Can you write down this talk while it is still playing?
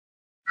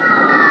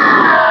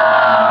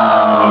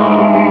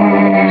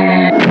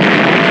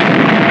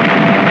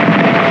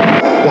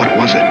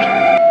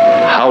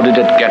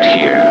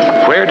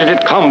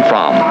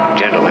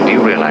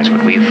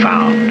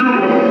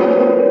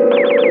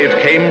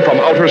came from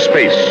outer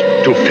space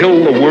to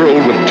fill the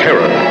world with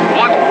terror.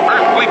 What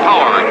earthly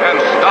power can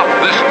stop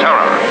this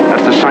terror?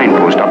 That's the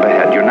signpost up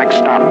ahead. Your next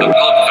stop. The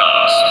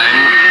broadcasting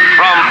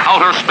from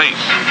outer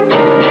space.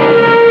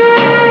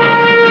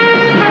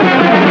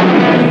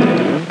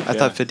 I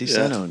thought 50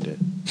 Cent owned it.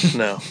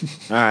 No. All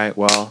right,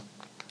 well.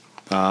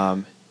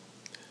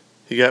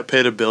 He got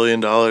paid $1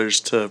 billion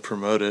to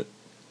promote it.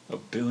 $1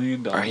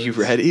 billion. Are you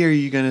ready, or are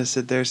you going to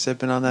sit there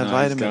sipping on that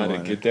vitamin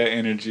water? Get that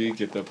energy,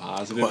 get the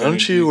positive Why don't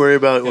energy. you worry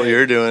about what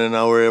you're doing, and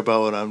I'll worry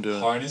about what I'm doing.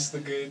 Harness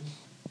the good.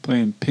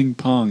 Playing ping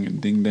pong and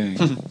ding dang.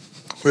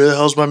 Where the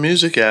hell's my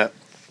music at?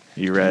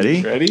 You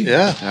ready? Ready?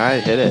 Yeah. All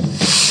right, hit it.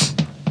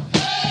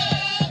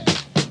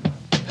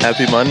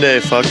 Happy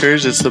Monday,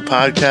 fuckers. It's the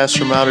podcast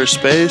from outer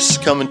space,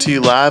 coming to you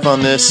live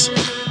on this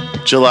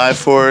July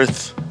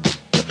 4th.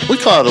 We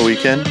call it a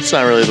weekend. It's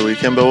not really the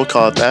weekend, but we'll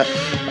call it that.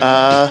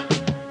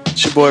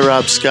 It's your boy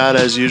Rob Scott,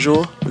 as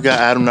usual. We got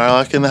Adam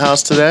Narlock in the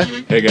house today.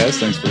 Hey guys,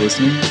 thanks for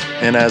listening.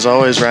 And as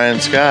always, Ryan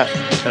Scott.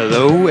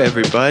 Hello,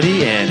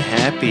 everybody, and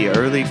happy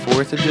early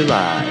 4th of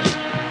July.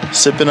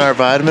 Sipping our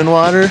vitamin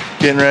water,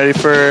 getting ready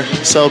for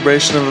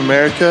Celebration of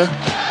America.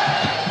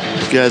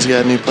 You guys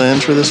got any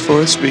plans for this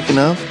 4th, speaking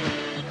of?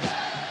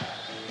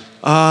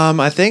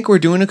 I think we're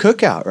doing a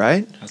cookout,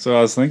 right? That's what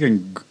I was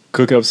thinking.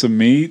 Cook up some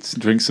meats,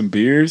 drink some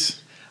beers.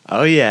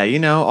 Oh, yeah. You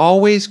know,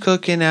 always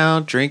cooking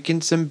out,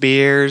 drinking some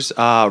beers,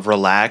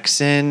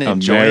 relaxing,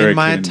 enjoying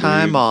my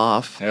time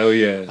off. Hell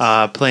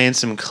yeah. Playing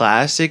some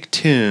classic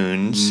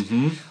tunes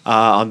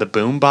on the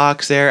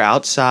boombox there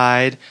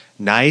outside.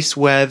 Nice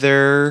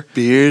weather.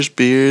 Beers,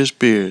 beers,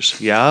 beers.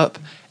 Yup.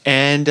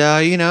 And,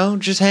 you know,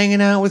 just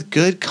hanging out with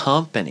good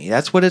company.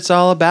 That's what it's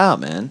all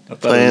about, man.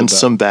 Playing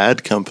some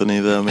bad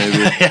company, though, maybe.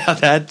 Yeah,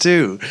 that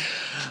too.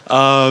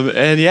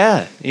 And,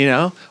 yeah, you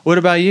know. What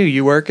about you?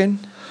 You working?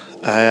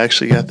 I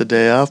actually got the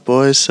day off,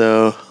 boys,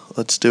 so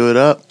let's do it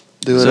up.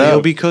 So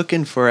you'll be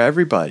cooking for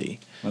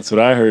everybody. That's what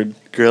I heard.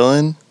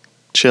 Grilling,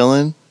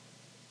 chilling.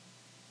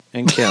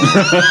 And killing.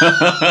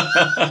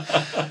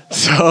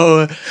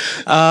 So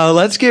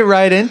let's get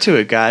right into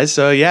it, guys.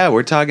 So, yeah,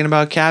 we're talking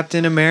about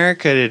Captain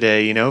America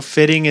today. You know,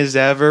 fitting as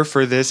ever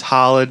for this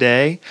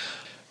holiday.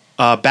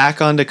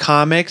 Back onto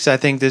comics. I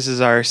think this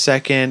is our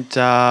second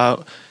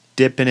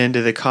dipping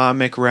into the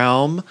comic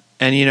realm.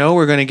 And, you know,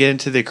 we're going to get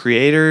into the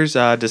creators,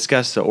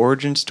 discuss the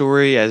origin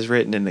story as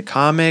written in the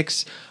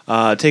comics,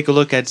 take a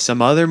look at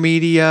some other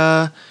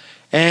media,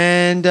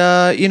 and,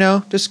 you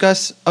know,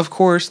 discuss, of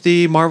course,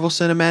 the Marvel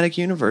Cinematic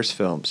Universe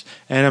films.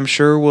 And I'm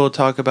sure we'll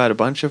talk about a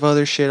bunch of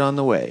other shit on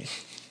the way.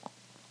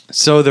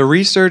 So the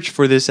research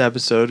for this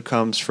episode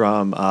comes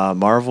from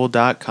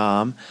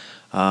Marvel.com.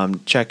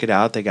 Check it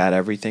out. They got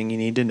everything you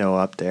need to know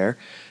up there.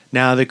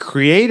 Now, the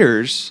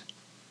creators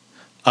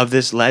of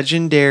this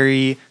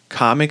legendary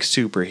comic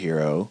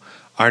superhero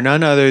are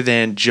none other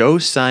than Joe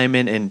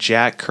Simon and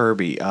Jack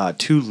Kirby,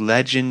 two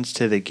legends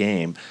to the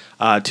game,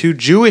 two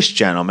Jewish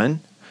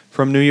gentlemen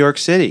from New York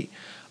City.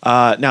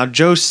 Now,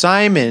 Joe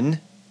Simon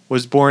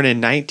was born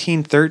in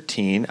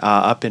 1913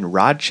 up in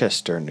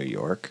Rochester, New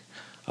York.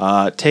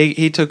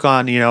 He took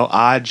on, you know,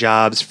 odd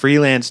jobs,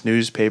 freelance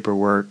newspaper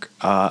work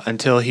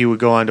until he would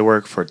go on to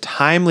work for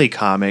Timely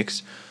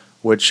Comics,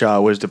 which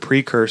was the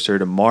precursor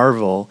to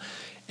Marvel,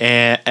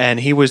 and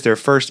he was their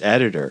first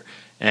editor.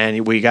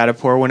 And we got to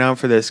pour one out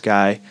for this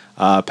guy.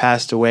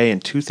 Passed away in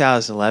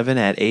 2011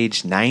 at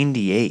age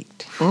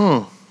 98.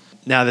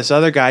 Now, this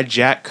other guy,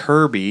 Jack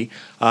Kirby,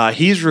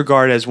 he's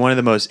regarded as one of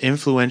the most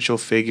influential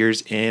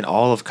figures in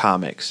all of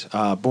comics.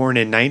 Born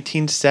in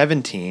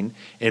 1917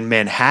 in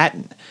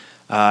Manhattan.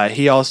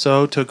 He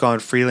also took on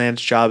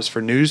freelance jobs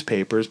for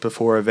newspapers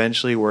before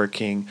eventually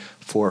working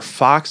for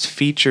Fox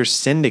Features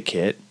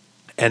Syndicate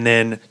and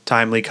then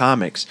Timely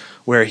Comics,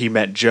 where he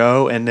met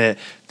Joe, and they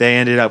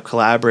ended up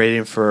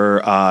collaborating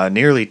for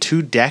nearly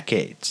 2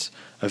 decades.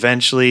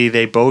 Eventually,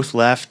 they both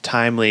left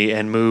Timely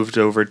and moved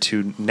over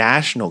to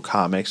National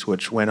Comics,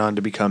 which went on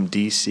to become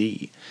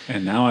DC.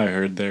 And now I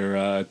heard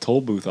they're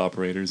toll booth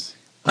operators.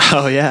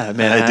 Oh, yeah,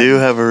 man. I do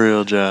have a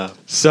real job.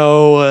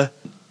 So,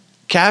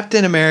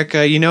 Captain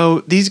America, you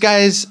know, these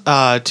guys,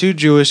 two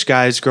Jewish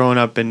guys growing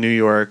up in New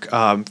York,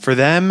 for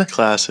them...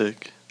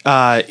 Classic.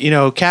 You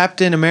know,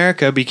 Captain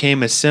America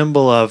became a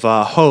symbol of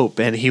hope,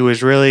 and he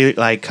was really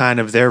like kind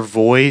of their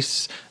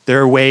voice,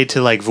 their way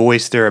to like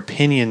voice their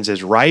opinions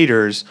as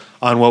writers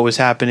on what was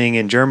happening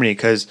in Germany.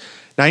 Because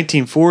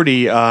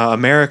 1940,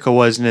 America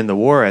wasn't in the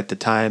war at the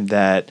time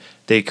that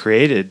they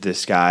created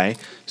this guy.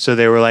 So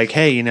they were like,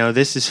 hey, you know,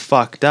 this is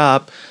fucked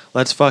up.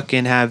 Let's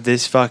fucking have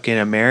this fucking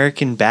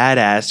American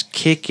badass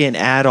kicking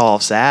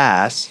Adolf's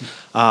ass.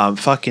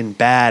 Fucking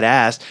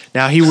badass.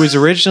 Now, he was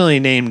originally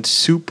named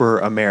Super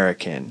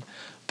American,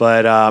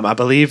 but I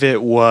believe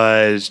it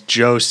was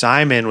Joe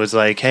Simon was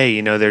like, hey,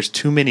 you know, there's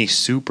too many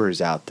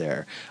supers out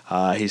there.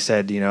 He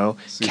said, you know,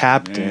 Superman.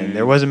 Captain.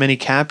 There wasn't many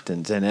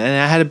captains, and it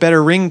had a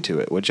better ring to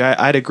it, which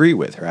I'd agree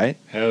with, right?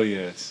 Hell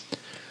yes.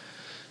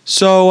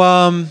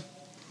 So,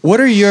 what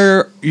are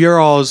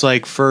your all's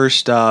like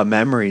first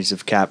memories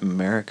of Captain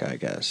America, I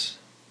guess?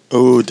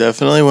 Oh,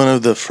 definitely one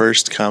of the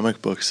first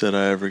comic books that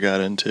I ever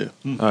got into.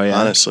 Oh yeah,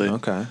 Honestly.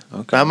 Okay.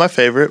 Not my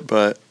favorite,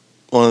 but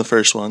one of the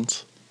first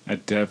ones. I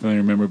definitely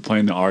remember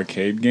playing the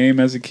arcade game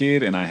as a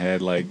kid, and I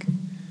had like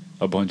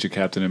a bunch of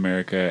Captain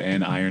America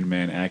and Iron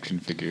Man action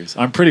figures.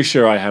 I'm pretty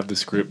sure I have the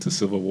script to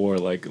Civil War,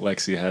 like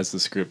Lexi has the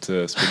script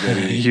to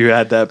Spaghetti. You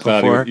had that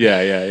before?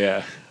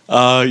 Yeah.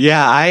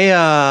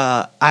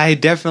 I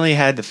definitely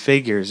had the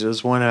figures. It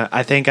was one of,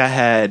 I think I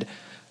had,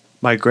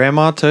 my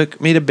grandma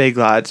took me to Big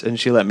Lots and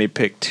she let me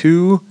pick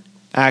 2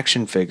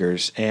 action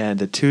figures, and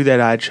the 2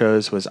 that I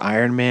chose was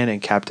Iron Man and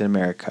Captain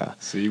America.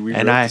 See, we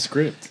and wrote the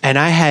script. And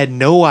I had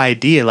no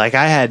idea. Like,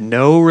 I had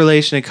no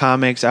relation to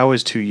comics. I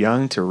was too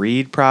young to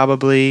read,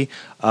 probably.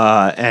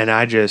 And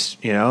I just,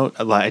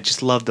 I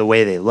just loved the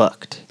way they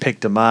looked.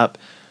 Picked them up.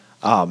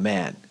 Oh,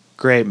 man.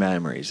 Great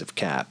memories of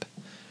Cap.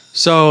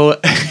 So,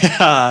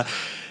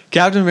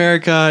 Captain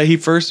America, he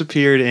first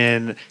appeared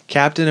in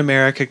Captain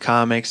America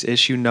Comics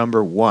issue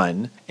number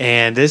 1,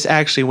 and this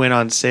actually went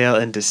on sale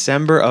in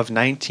December of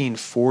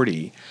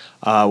 1940,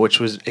 which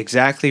was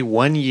exactly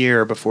 1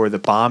 year before the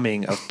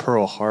bombing of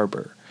Pearl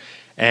Harbor.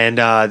 And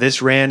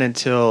this ran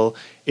until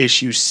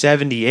issue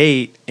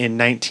 78 in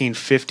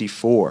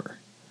 1954.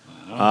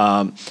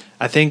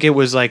 I think it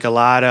was like a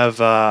lot of,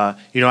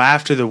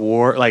 after the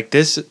war, like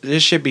this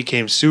shit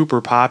became super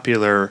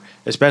popular,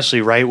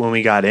 especially right when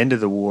we got into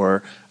the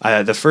war.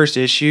 The first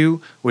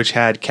issue, which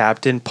had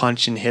Captain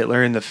punching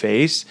Hitler in the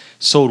face,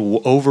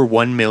 sold over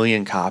 1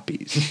 million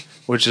copies,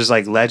 which is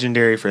like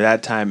legendary for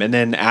that time. And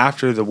then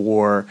after the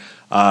war,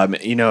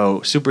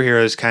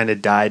 superheroes kind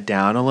of died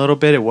down a little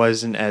bit. It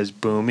wasn't as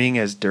booming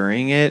as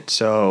during it.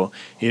 So,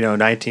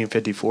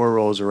 1954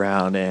 rolls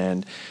around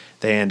and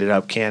they ended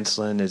up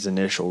canceling his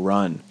initial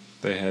run.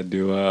 They had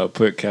to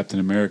put Captain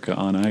America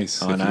on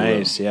ice. On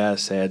ice,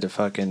 yes. They had to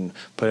fucking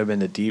put him in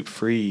the deep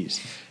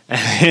freeze.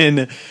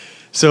 And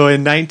so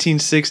in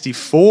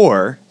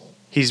 1964,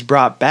 he's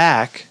brought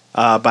back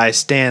by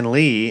Stan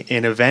Lee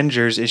in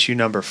Avengers issue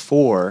number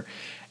 4.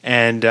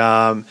 And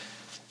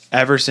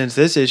ever since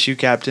this issue,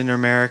 Captain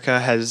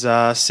America has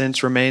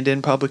since remained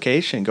in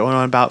publication, going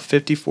on about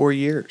 54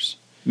 years.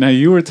 Now,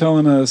 you were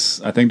telling us,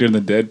 I think during the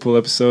Deadpool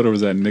episode, or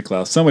was that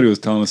Niklaus? Somebody was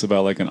telling us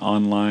about like an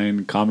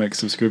online comic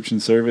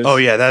subscription service. Oh,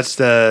 yeah, that's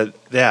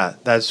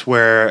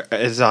where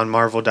it's on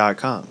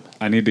Marvel.com.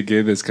 I need to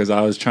get this because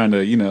I was trying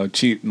to,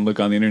 cheat and look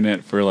on the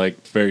internet for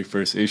like very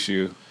first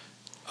issue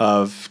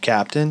of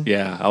Captain.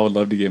 Yeah, I would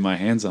love to get my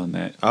hands on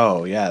that.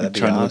 Oh, yeah, that'd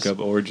be awesome. Trying to look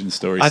up origin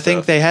stories. I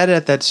think they had it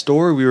at that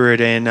store we were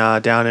in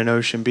down in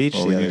Ocean Beach.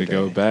 Well, we need to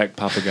go back.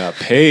 Papa got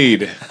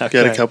paid. Okay.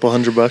 Got a couple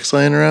 $100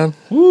 laying around.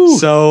 Woo.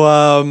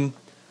 So,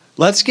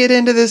 let's get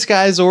into this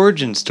guy's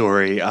origin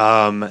story.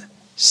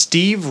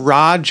 Steve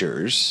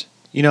Rogers,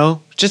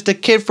 just a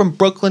kid from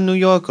Brooklyn, New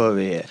York over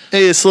here.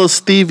 Hey, it's little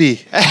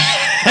Stevie.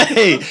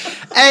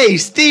 Hey,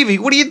 Stevie,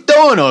 what are you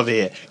doing over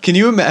here? Can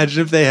you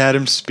imagine if they had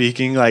him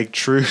speaking like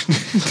true?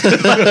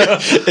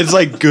 It's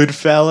like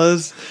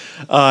Goodfellas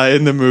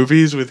in the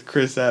movies with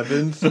Chris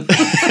Evans.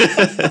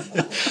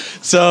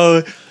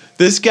 So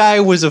this guy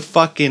was a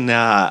fucking,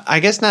 I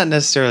guess not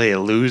necessarily a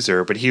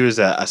loser, but he was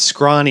a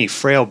scrawny,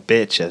 frail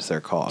bitch, as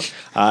they're called.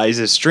 He's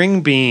a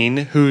string bean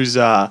who's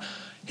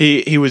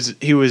he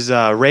was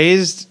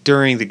raised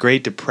during the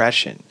Great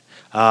Depression.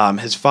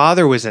 His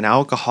father was an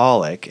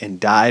alcoholic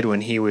and died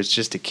when he was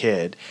just a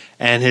kid,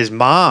 and his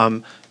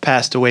mom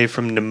passed away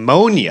from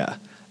pneumonia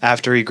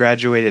after he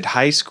graduated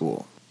high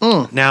school.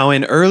 Now,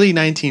 in early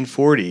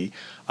 1940,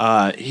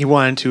 he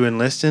wanted to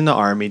enlist in the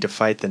army to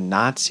fight the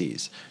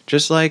Nazis,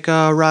 just like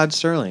Rod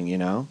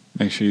Serling,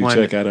 Make sure you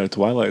check out our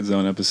Twilight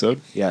Zone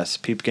episode. Yes,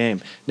 peep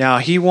game. Now,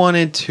 he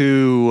wanted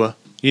to,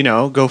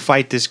 go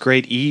fight this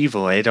great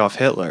evil, Adolf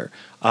Hitler,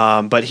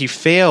 but he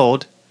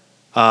failed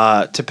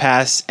to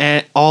pass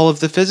all of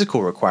the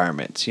physical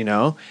requirements,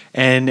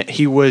 and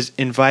he was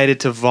invited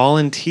to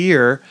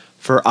volunteer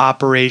for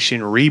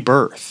Operation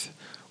Rebirth,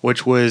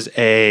 which was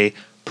a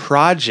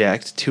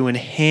project to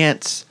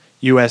enhance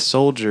U.S.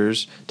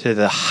 soldiers to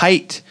the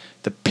height,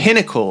 the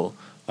pinnacle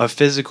of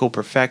physical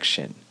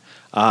perfection.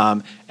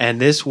 And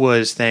this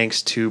was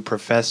thanks to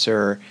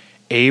Professor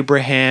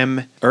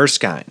Abraham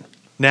Erskine.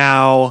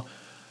 Now,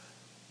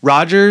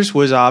 Rogers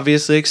was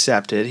obviously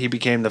accepted. He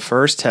became the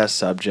first test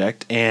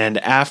subject, and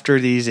after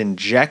these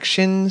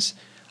injections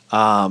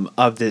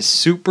of this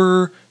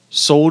super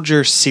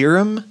soldier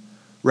serum,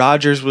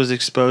 Rogers was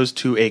exposed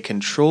to a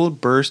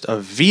controlled burst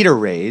of Vita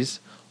rays,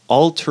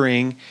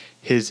 altering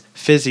his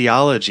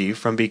physiology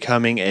from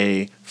becoming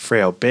a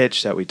frail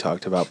bitch that we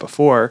talked about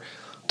before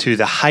to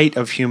the height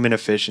of human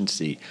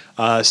efficiency.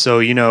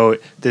 So,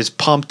 this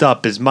pumped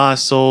up his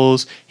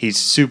muscles. He's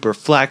super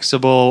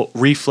flexible.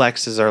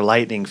 Reflexes are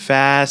lightning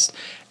fast.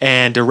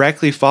 And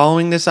directly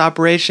following this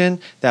operation,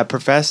 that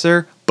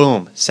professor,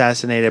 boom,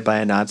 assassinated by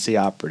a Nazi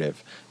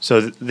operative. So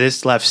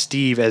this left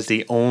Steve as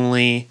the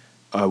only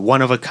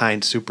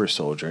one-of-a-kind super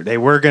soldier. They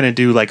were going to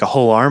do like a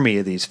whole army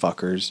of these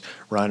fuckers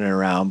running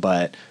around,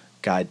 but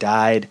guy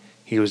died.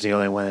 He was the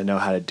only one to know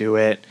how to do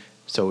it.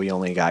 So we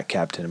only got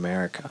Captain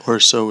America.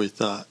 Or so we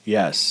thought.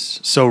 Yes.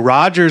 So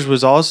Rogers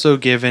was also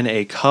given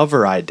a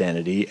cover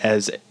identity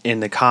as in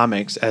the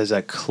comics as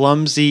a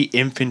clumsy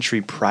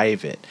infantry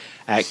private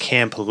at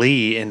Camp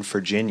Lee in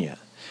Virginia.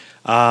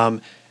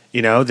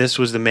 This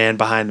was the man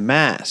behind the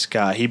mask.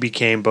 He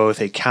became both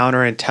a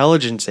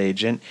counterintelligence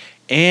agent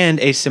and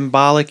a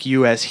symbolic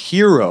U.S.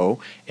 hero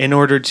in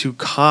order to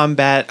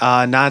combat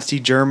Nazi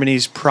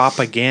Germany's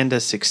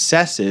propaganda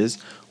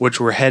successes, which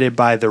were headed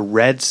by the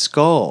Red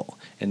Skull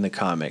in the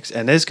comics.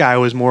 And this guy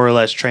was more or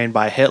less trained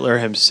by Hitler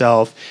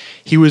himself.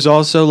 He was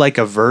also like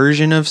a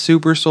version of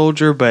Super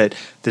Soldier, but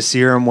the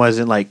serum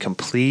wasn't like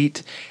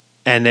complete.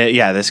 And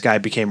this guy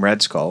became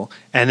Red Skull.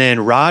 And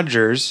then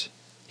Rogers,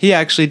 he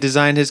actually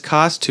designed his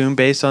costume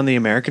based on the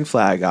American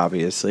flag,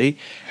 obviously.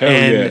 Hell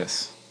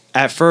yes.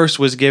 At first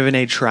was given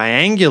a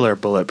triangular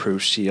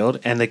bulletproof shield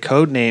and the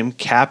code name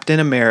Captain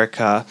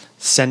America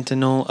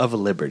Sentinel of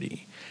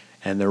Liberty.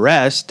 And the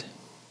rest,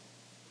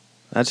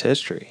 that's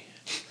history.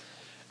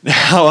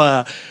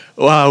 Now,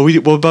 we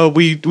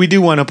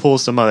do want to pull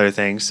some other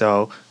things,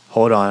 so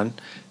hold on.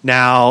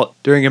 Now,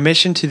 during a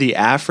mission to the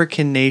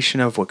African nation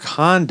of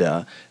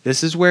Wakanda,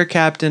 this is where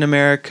Captain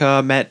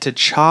America met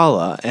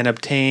T'Challa and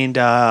obtained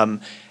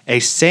a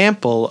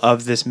sample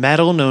of this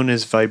metal known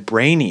as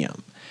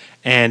vibranium.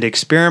 And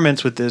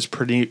experiments with this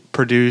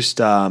produced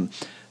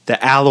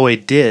the alloy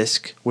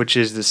disc, which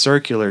is the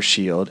circular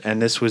shield,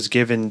 and this was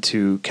given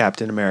to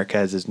Captain America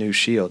as his new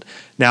shield.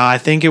 Now, I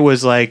think it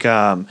was like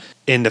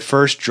in the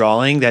first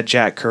drawing that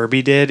Jack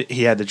Kirby did,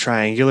 he had the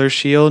triangular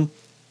shield,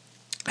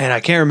 and I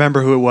can't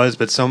remember who it was,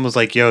 but someone was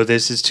like, yo,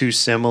 this is too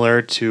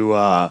similar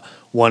to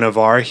one of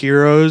our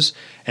heroes,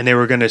 and they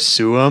were going to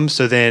sue him,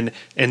 so then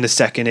in the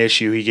second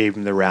issue, he gave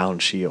him the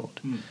round shield.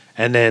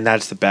 And then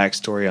that's the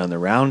backstory on the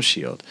round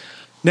shield.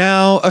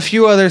 Now, a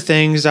few other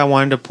things I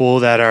wanted to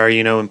pull that are,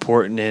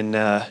 important in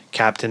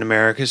Captain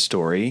America's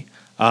story.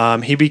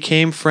 He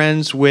became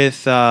friends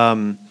with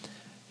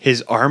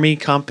his army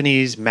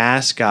company's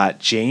mascot,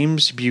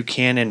 James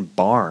Buchanan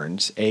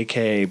Barnes,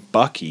 a.k.a.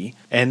 Bucky.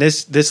 And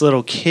this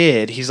little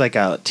kid, he's like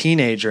a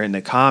teenager in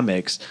the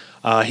comics.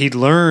 He'd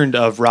learned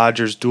of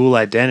Rogers' dual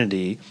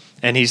identity,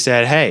 and he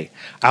said, hey,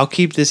 I'll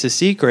keep this a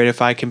secret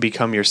if I can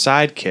become your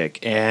sidekick.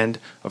 And,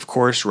 of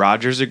course,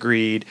 Rogers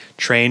agreed,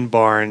 trained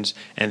Barnes,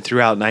 and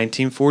throughout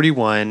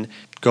 1941,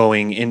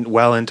 going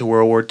well into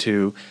World War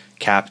II,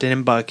 Captain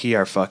and Bucky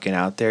are fucking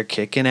out there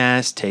kicking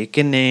ass,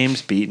 taking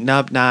names, beating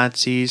up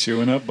Nazis.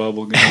 Chewing up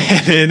bubblegum.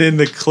 And then in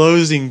the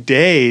closing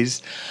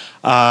days,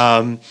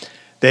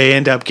 they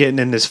end up getting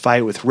in this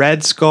fight with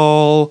Red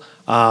Skull.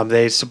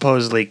 They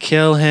supposedly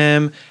kill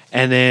him.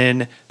 And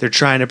then they're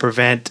trying to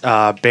prevent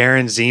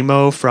Baron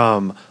Zemo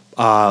from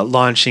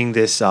launching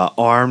this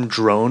armed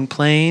drone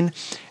plane.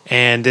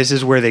 And this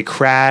is where they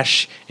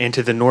crash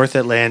into the North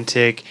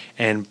Atlantic.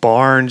 And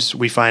Barnes,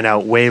 we find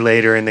out way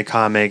later in the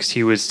comics,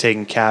 he was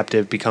taken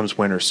captive, becomes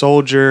Winter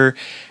Soldier.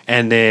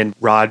 And then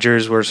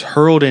Rogers was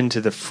hurled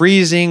into the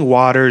freezing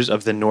waters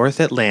of the North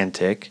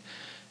Atlantic.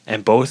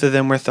 And both of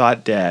them were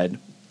thought dead.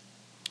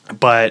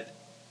 But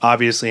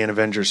obviously in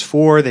Avengers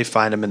 4, they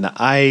find him in the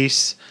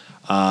ice.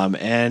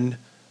 And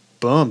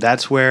boom,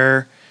 that's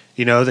where,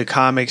 the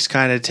comics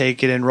kind of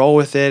take it and roll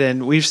with it.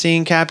 And we've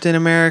seen Captain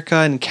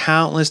America in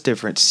countless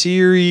different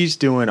series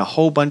doing a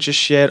whole bunch of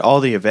shit,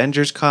 all the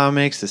Avengers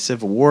comics, the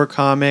Civil War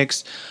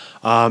comics.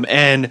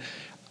 And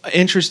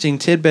interesting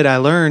tidbit I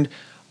learned,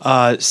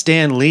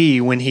 Stan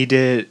Lee, when he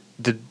did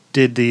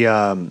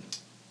the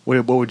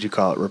what would you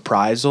call it,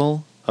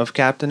 reprisal of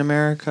Captain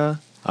America,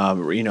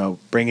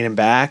 bringing him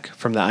back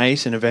from the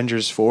ice in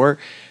Avengers 4,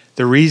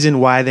 the reason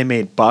why they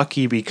made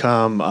Bucky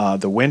become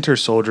the Winter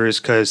Soldier is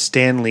because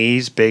Stan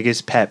Lee's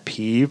biggest pet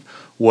peeve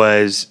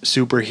was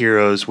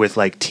superheroes with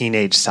like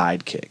teenage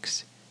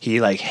sidekicks. He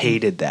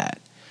hated that.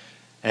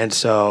 And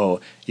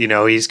so,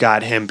 he's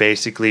got him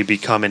basically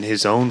becoming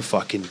his own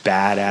fucking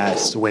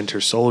badass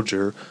Winter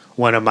Soldier,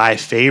 one of my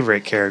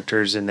favorite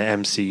characters in the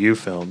MCU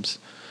films.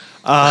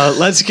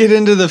 Let's get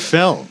into the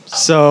film.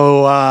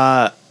 So,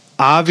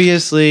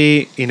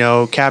 obviously,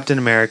 Captain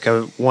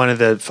America, one of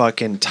the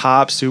fucking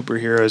top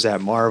superheroes at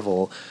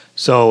Marvel.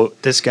 So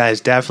this guy's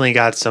definitely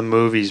got some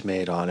movies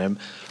made on him.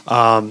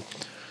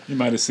 You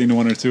might have seen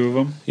one or two of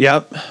them.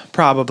 Yep,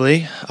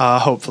 probably.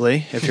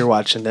 Hopefully, if you're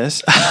watching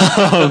this.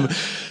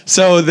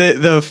 So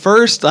the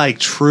first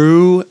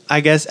true,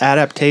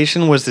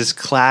 adaptation was this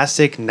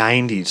classic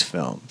 90s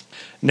film.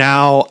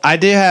 Now, I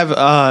did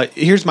have,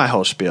 here's my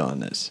whole spiel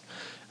on this.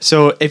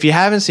 So if you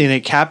haven't seen it,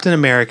 Captain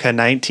America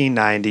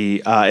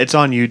 1990, it's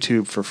on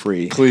YouTube for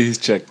free. Please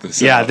check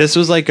this out. Yeah, this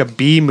was like a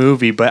B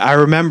movie, but I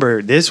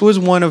remember this was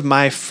one of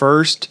my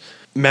first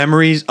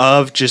memories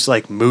of just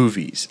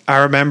movies. I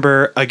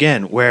remember,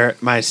 again, where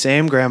my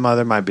same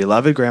grandmother, my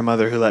beloved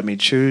grandmother who let me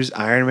choose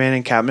Iron Man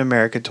and Captain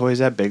America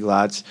toys at Big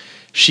Lots,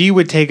 she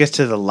would take us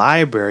to the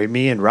library,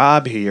 me and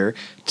Rob here,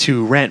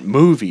 to rent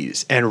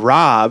movies. And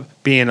Rob,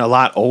 being a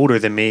lot older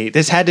than me,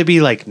 this had to be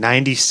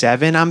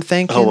 97, I'm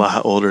thinking. A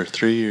lot older,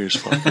 3 years,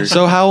 fucker.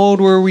 So how old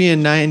were we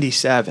in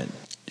 97?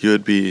 you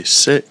would be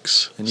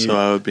 6, And so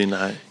I would be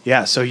 9.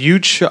 Yeah, so you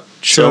chose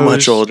So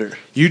much older.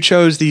 You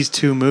chose these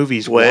two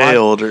movies. Way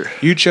older.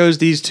 You chose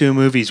these two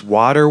movies,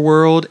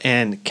 Waterworld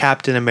and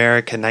Captain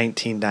America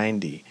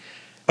 1990.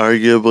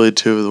 Arguably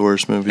 2 of the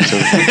worst movies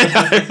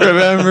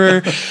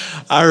ever.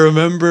 I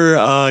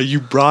remember you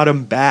brought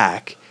them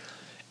back,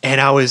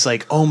 and I was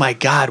like, oh my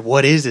God,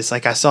 what is this?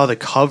 Like, I saw the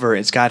cover.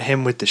 It's got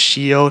him with the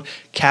shield,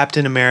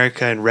 Captain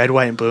America in red,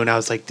 white, and blue, and I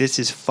was like, this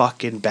is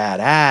fucking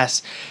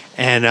badass.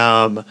 And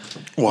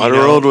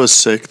Waterworld was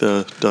sick,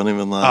 though. Don't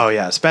even lie. oh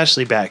yeah,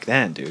 especially back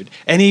then, dude.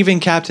 And even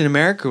Captain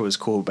America was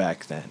cool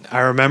back then. I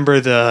remember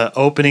the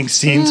opening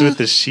scenes with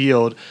the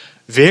shield.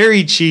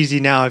 Very cheesy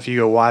now if you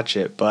go watch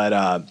it, but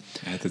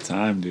At the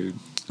time, dude.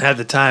 at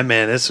the time,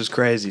 man, this was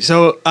crazy.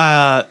 So,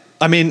 I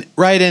mean,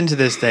 right into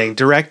this thing,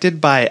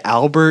 directed by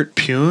Albert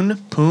Pune.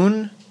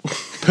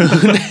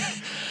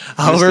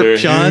 Albert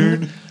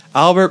Pune.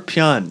 Albert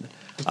Pune.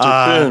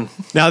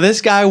 Pune. Now,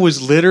 this guy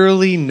was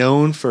literally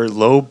known for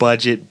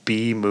low-budget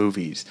B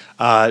movies.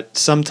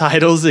 Some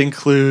titles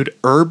include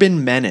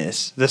Urban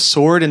Menace, The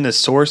Sword and the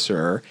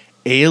Sorcerer,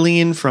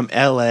 Alien from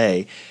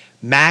L.A.,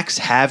 Max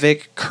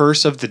Havoc,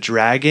 Curse of the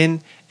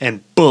Dragon,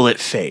 and Bullet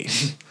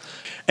Face.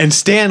 And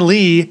Stan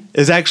Lee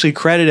is actually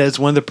credited as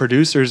one of the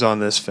producers on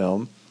this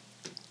film.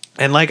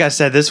 And like I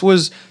said, this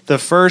was the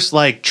first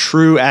like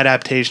true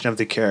adaptation of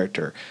the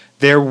character.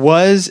 There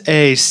was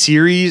a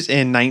series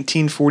in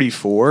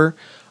 1944,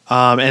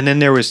 and then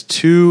there was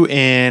 2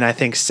 in I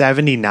think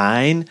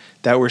 79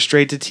 that were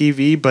straight to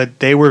TV, but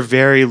they were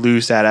very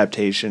loose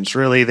adaptations.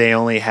 Really, they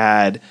only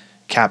had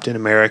Captain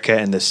America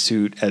and the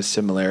suit as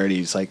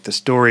similarities. Like the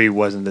story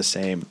wasn't the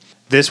same.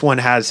 This one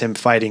has him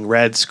fighting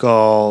Red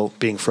Skull,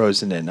 being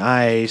frozen in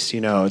ice.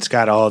 You know, it's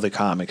got all the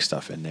comic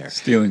stuff in there.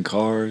 Stealing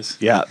cars.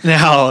 Yeah.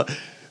 Now,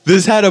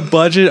 this had a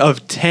budget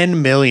of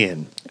 $10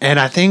 million, and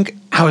I think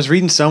I was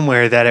reading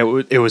somewhere that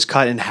it was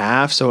cut in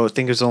half, so I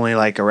think it was only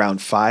like around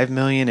 $5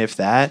 million, if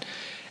that.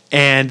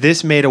 And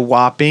this made a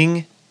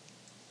whopping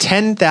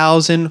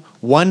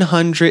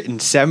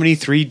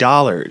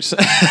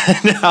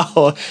 $10,173.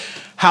 Now,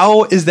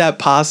 how is that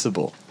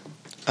possible?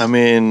 I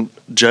mean,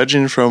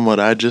 judging from what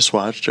I just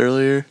watched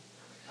earlier,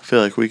 I feel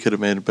like we could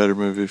have made a better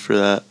movie for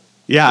that.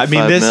 Yeah, I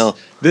mean, $5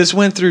 this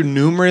went through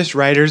numerous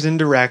writers and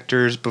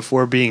directors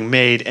before being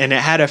made, and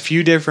it had a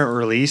few different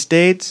release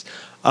dates,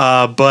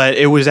 but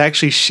it was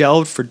actually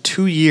shelved for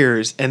 2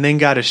 years and then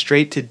got a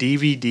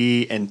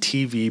straight-to-DVD and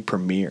TV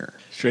premiere.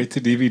 Straight to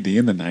DVD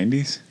in the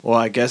 90s? Well,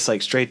 I guess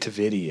like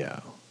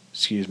straight-to-video.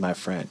 Excuse my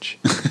French.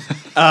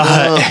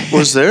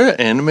 Was there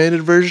an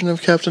animated version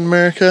of Captain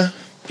America?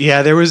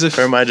 Yeah, there was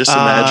a... Or am I just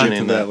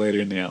imagining that that?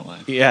 later in the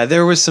outline. Yeah,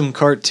 there was some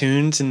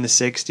cartoons in the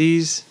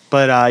 60s,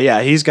 but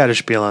yeah, he's got a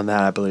spiel on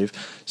that, I believe.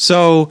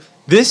 So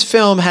this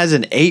film has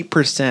an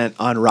 8%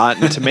 on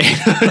Rotten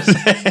Tomatoes.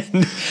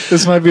 And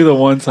This might be the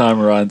one time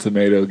Rotten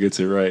Tomato gets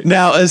it right.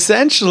 now,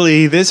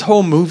 essentially, this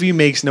whole movie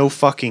makes no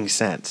fucking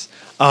sense.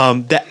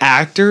 The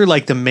actor,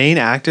 like the main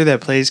actor that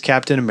plays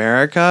Captain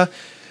America,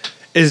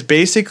 is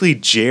basically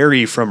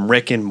Jerry from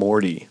Rick and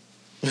Morty.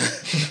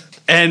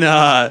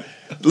 And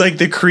like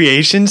the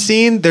creation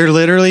scene, they're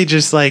literally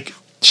just like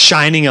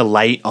shining a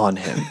light on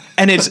him.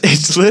 And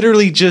it's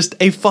literally just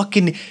a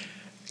fucking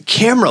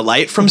camera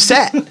light from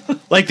set.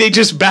 Like they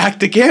just backed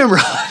the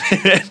camera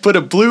and put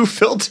a blue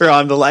filter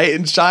on the light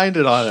and shined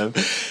it on him.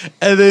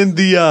 And then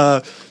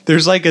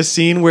there's like a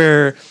scene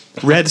where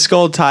Red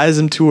Skull ties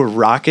him to a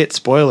rocket,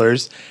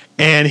 spoilers,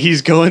 and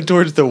he's going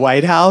towards the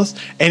White House,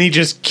 and he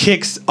just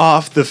kicks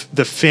off the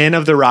fin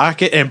of the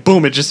rocket, and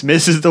boom, it just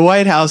misses the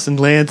White House and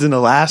lands in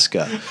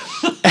Alaska.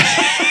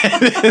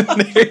 And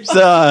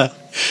then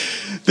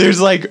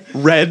there's like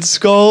Red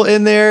Skull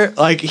in there.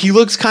 Like he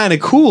looks kind of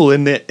cool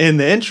in the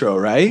intro,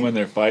 right? When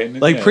they're fighting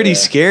it? Like Yeah, pretty yeah.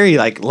 scary,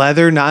 like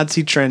leather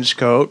Nazi trench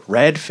coat,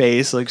 red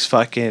face, looks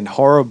fucking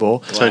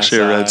horrible. It's actually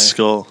a Glass eye. red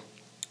skull.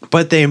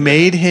 But they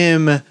made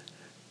him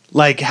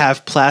like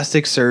have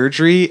plastic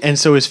surgery, and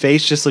so his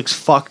face just looks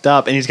fucked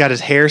up, and he's got his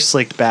hair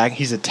slicked back.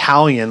 He's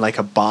Italian, like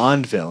a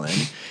Bond villain.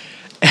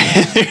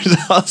 And there's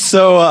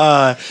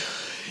also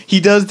he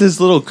does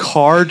this little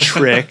car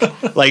trick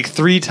like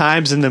 3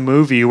 times in the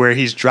movie where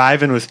he's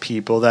driving with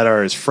people that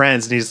are his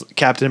friends, and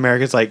Captain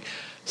America's like,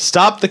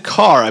 stop the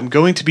car, I'm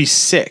going to be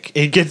sick.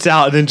 He gets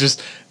out, and then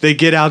just they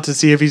get out to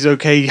see if he's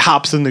okay. He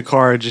hops in the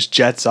car and just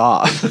jets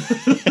off.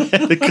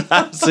 The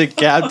classic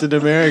Captain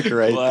America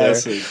right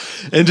Classic.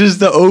 there. And just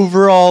the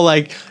overall,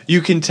 like,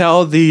 you can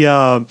tell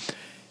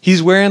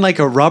he's wearing like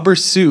a rubber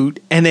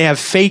suit, and they have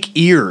fake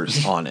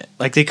ears on it.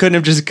 Like they couldn't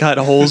have just cut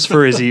holes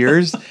for his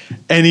ears.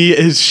 And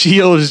his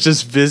shield is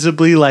just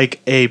visibly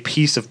like a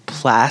piece of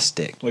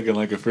plastic. Looking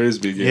like a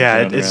frisbee. getting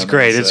Yeah, thrown it's around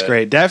great. on It's set.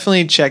 great.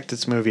 Definitely check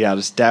this movie out.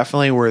 It's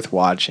definitely worth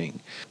watching.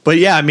 But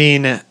yeah, I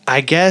mean, I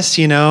guess,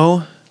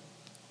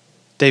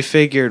 they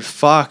figured,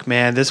 fuck,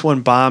 man, this one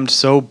bombed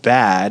so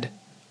bad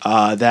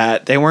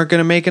that they weren't going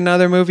to make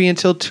another movie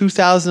until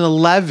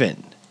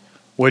 2011,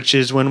 which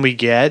is when we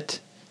get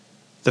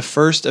The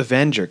First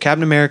Avenger,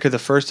 Captain America, The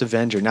First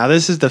Avenger. Now,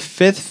 this is the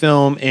 5th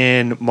film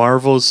in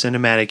Marvel's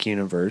Cinematic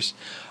Universe.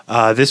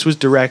 This was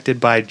directed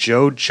by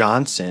Joe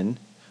Johnson,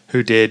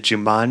 who did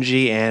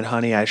Jumanji and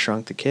Honey, I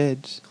Shrunk the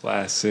Kids.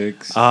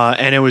 Classics.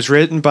 And it was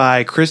written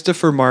by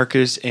Christopher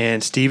Marcus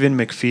and Stephen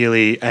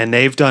McFeely, and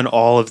they've done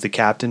all of the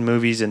Captain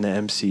movies in the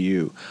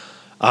MCU.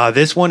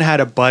 This one had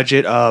a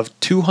budget of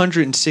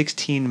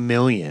 $216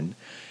 million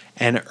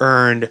and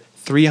earned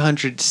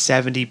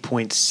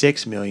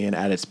 $370.6 million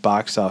at its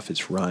box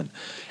office run.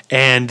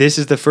 And this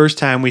is the first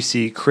time we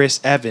see Chris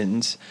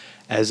Evans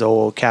as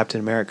old Captain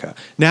America.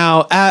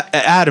 Now,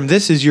 Adam,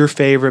 this is your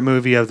favorite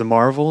movie of the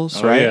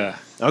Marvels, right? Yeah.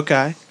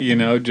 Okay. You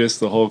know, just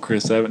the whole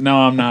Chris Evans.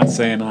 No, I'm not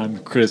saying I'm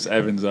Chris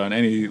Evans on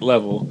any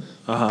level,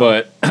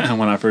 but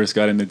when I first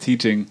got into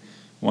teaching,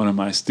 one of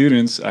my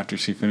students, after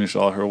she finished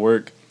all her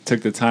work,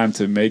 took the time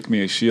to make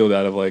me a shield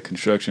out of like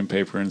construction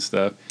paper and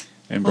stuff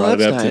and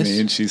brought it up to me,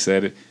 and she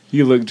said,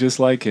 "You look just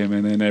like him."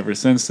 And then ever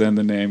since then,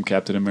 the name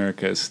Captain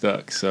America has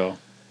stuck. So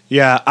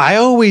yeah, I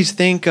always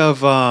think of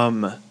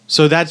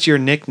so that's your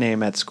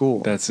nickname at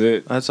school. that's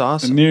it. That's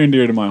awesome. Near and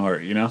dear to my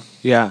heart, you know?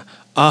 Yeah.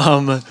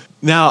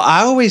 Now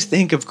I always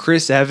think of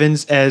Chris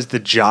Evans as the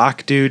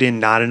jock dude in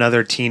Not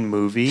Another Teen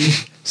Movie.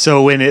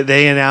 So when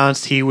they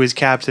announced he was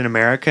Captain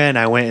America and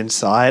I went and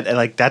saw it,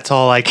 like that's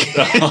all I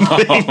can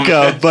think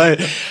of.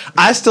 But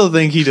I still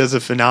think he does a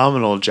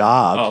phenomenal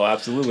job. Oh,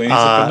 absolutely. And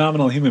he's a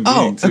phenomenal human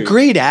being, too. A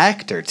great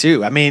actor,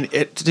 too. I mean,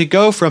 to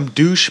go from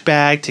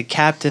douchebag to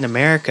Captain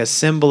America,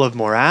 symbol of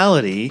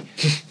morality,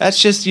 that's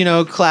just,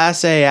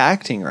 Class A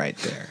acting right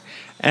there.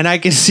 And I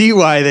can see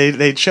why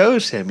they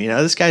chose him.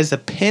 This guy's the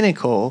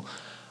pinnacle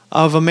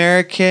of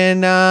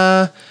American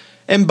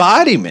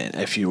embodiment,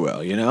 if you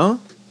will,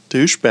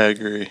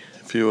 Douchebaggery,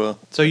 if you will.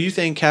 So you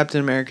think Captain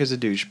America's a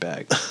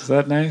douchebag? Is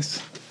that nice?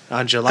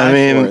 On July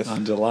 4th.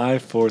 On July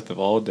 4th of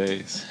all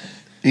days.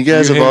 You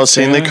guys have all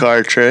seen the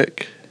car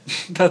trick.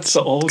 That's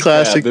the old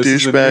classic cab.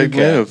 This is douchebag the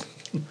new move.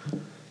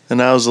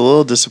 And I was a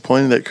little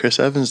disappointed that Chris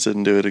Evans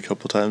didn't do it a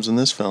couple times in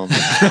this film.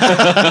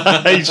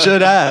 He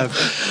should have.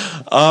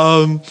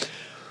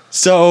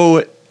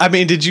 So, I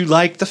mean, did you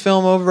like the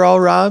film overall,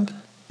 Rob?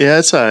 Yeah,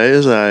 it's all right.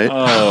 It's all right.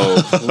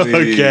 Oh,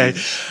 please. Okay.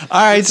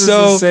 All right, This is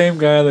the same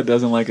guy that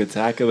doesn't like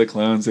Attack of the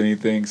Clones and he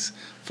thinks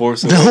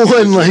Force Awakens No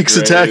one is the likes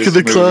Attack of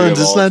the greatest Clones. movie of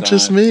It's all not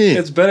just time. me.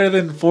 It's better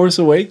than Force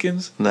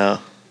Awakens. No.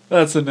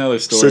 That's another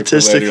story.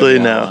 Statistically, for later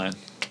down the no. line.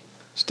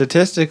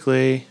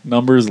 Statistically,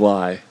 Numbers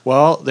lie.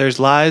 well, there's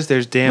lies,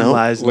 there's damn Nope.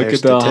 lies, and Look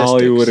there's at the statistics.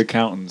 Hollywood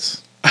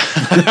accountants.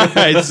 All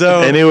right,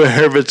 so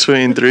Anywhere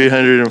between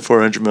 300 and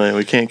 400 million.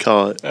 We can't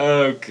call it.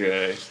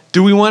 Okay.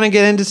 do we want to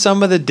get into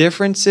some of the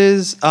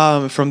differences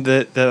from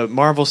the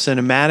Marvel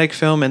Cinematic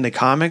film and the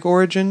comic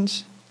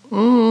origins?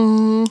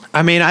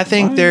 I mean, I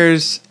think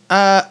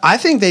I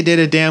think they did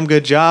a damn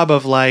good job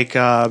of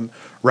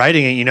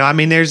writing it. I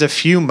mean, there's a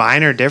few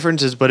minor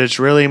differences, but it's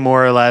really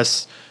more or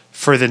less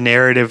for the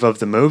narrative of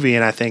the movie,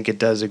 and I think it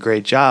does a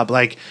great job.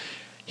 Like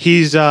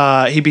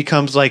he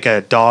becomes like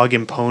a dog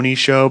and pony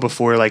show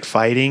before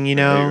fighting.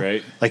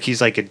 Right. Like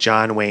he's like a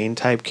John Wayne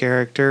type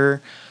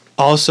character.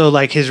 Also,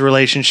 like his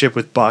relationship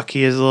with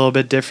Bucky is a little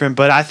bit different,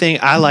 but I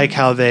think I like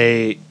how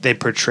they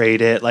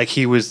portrayed it. Like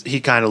he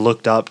kind of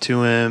looked up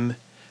to him.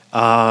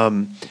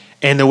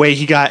 And the way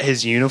he got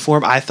his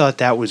uniform, I thought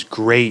that was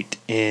great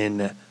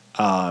in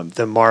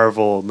the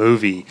Marvel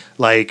movie.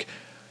 Like,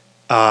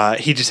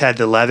 he just had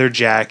the leather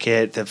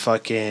jacket, the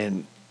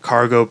fucking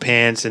cargo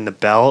pants, and the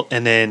belt,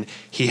 and then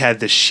he had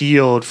the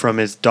shield from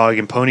his Dog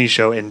and Pony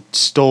show and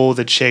stole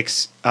the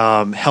chick's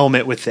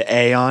helmet with the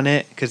A on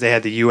it because they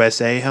had the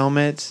USA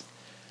helmets.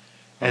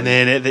 And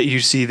then you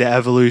see the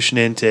evolution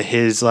into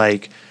his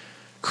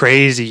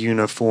crazy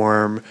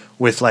uniform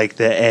with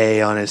the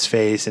A on his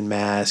face and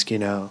mask,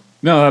 No,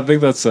 I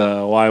think that's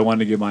why I wanted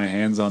to get my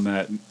hands on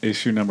that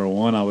issue number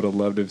 1. I would have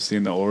loved to have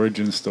seen the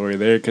origin story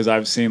there because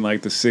I've seen the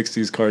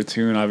 60s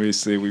cartoon.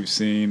 Obviously, we've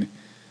seen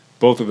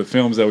both of the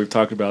films that we've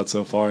talked about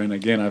so far. And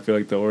again, I feel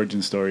like the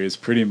origin story is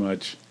pretty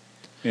much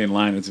in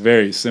line. It's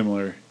very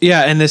similar.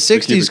 Yeah, and the keep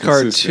it 60s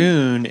cartoon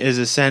consistent. is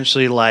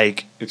essentially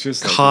It's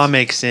just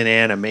comics in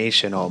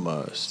animation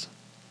almost.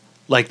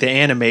 Like the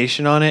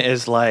animation on it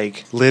is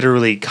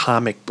literally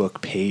comic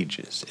book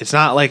pages. It's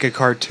not like a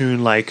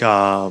cartoon like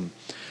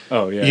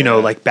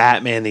like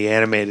Batman the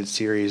animated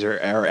series or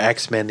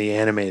X-Men the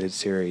animated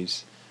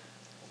series.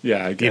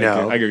 Yeah, I get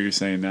what you're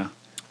saying now.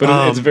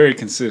 But it's very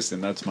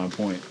consistent. That's my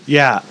point.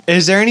 Yeah.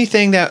 Is there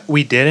anything that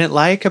we didn't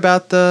like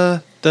about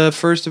the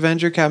first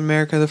Avenger, Captain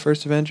America, the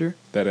first Avenger?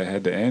 That it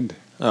had to end.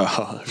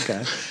 Oh,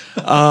 okay.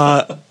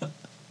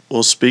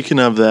 Well, speaking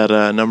of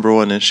that number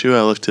 1 issue,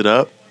 I looked it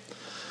up.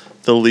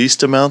 The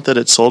least amount that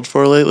it sold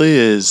for lately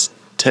is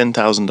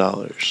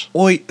 $10,000.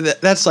 Well,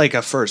 that's like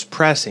a first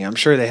pressing. I'm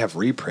sure they have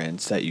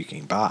reprints that you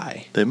can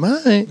buy. They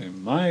might. They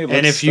might.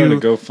 Let's if start you-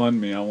 a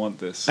GoFundMe. I want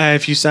this.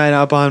 If you sign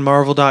up on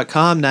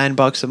Marvel.com,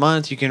 $9 a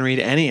month, you can read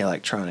any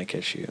electronic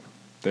issue.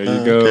 There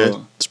you go. Okay.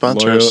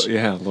 Sponsor us.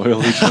 Loyal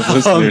Legion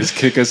listeners,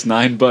 kick us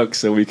 $9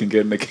 so we can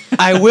get in the.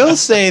 I will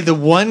say the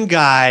one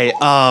guy,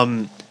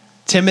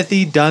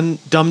 Timothy Dum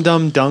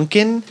Dum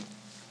Duncan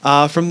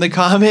from the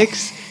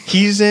comics.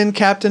 He's in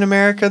Captain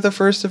America: The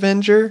First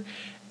Avenger,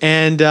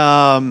 and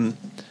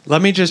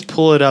let me just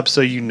pull it up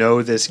so you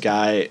know this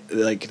guy,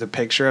 like the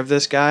picture of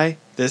this guy,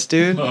 this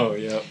dude. Oh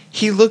yeah.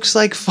 He looks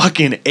like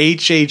fucking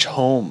H.H.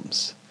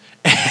 Holmes.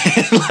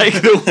 And like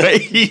the way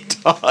he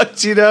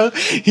talks, you know,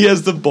 he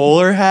has the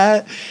bowler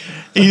hat.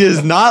 He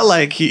is not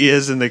like he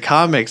is in the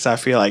comics. I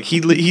feel like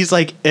he's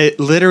like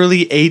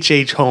literally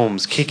H.H.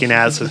 Holmes kicking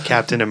ass with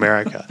Captain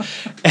America.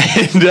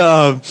 And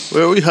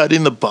where are we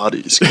hiding the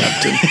bodies,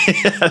 Captain?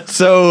 yeah,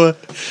 so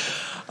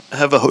I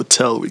have a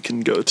hotel we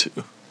can go to.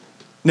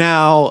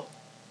 now,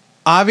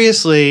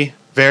 obviously,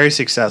 very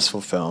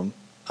successful film.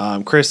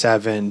 Chris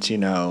Evans, you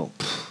know,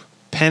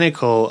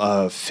 pinnacle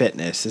of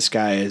fitness. This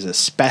guy is a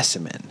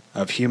specimen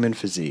of human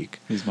physique.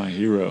 He's my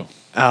hero.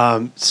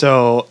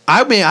 So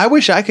I mean, I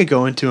wish I could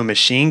go into a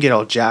machine, get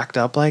all jacked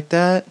up like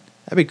that.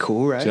 That'd be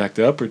cool, right? Jacked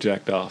up or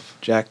jacked off?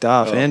 Jacked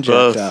off and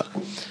both. jacked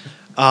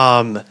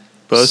up.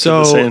 Both so,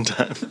 at the same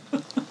time.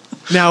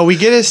 Now we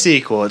get a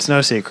sequel. It's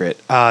no secret.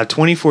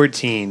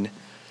 2014.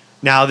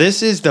 Now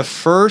this is the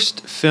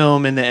first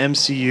film in the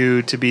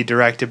MCU to be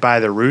directed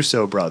by the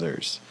Russo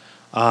brothers.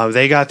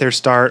 They got their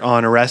start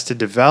on Arrested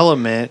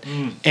Development,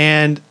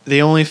 and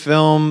the only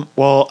film,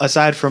 well,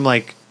 aside from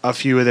like a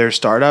few of their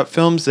startup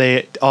films,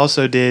 they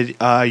also did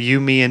You,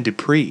 Me, and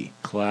Dupree.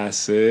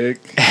 Classic.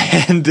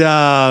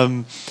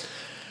 And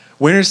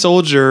Winter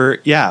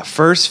Soldier, yeah,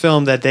 first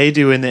film that they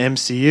do in the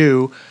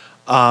MCU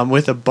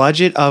with a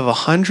budget of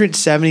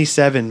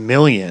 $177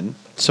 million,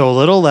 so a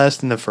little less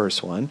than the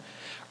first one.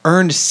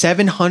 Earned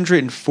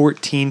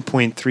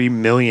 $714.3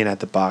 million at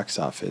the box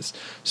office.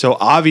 So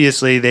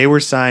obviously they were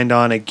signed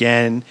on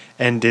again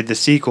and did the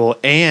sequel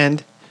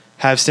and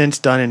have since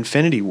done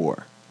Infinity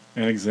War.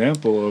 An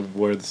example of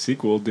where the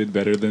sequel did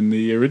better than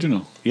the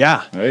original.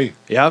 Yeah. Hey.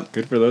 Yep.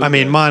 Good for those I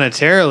mean, guys.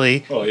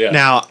 monetarily. Oh, yeah.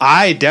 Now,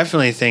 I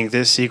definitely think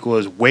this sequel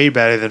is way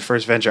better than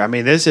First Avenger. I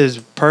mean, this is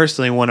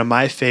personally one of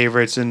my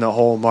favorites in the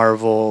whole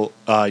Marvel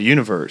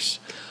universe.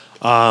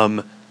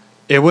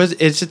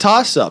 It's a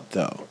toss-up,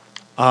 though.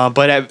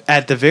 But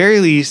at the very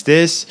least,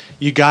 this,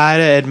 you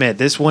gotta admit,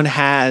 this one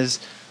has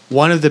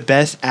one of the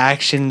best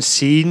action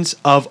scenes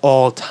of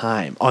all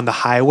time on the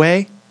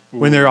highway. Ooh.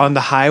 When they're on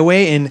the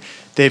highway and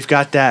they've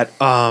got that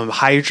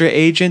Hydra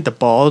agent, the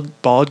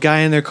bald guy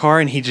in their car,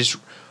 and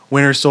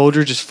Winter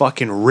Soldier just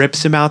fucking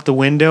rips him out the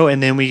window,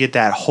 and then we get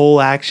that whole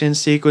action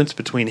sequence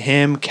between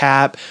him,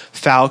 Cap,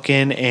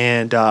 Falcon,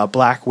 and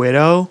Black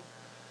Widow.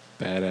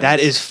 Badass. That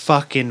is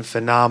fucking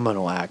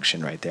phenomenal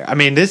action right there. I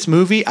mean, this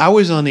movie, I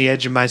was on the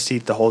edge of my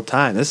seat the whole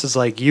time. This is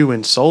like you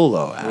and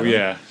Solo, Adam. Oh,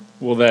 yeah.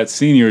 Well, that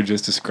scene you were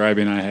just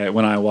describing, I had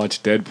when I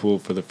watched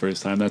Deadpool for the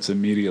first time. That's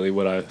immediately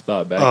what I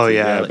thought back to.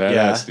 Yeah,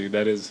 badass, dude.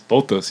 That is,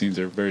 both those scenes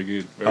are very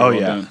good. Very well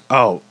done.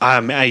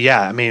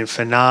 Yeah. I mean,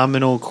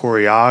 phenomenal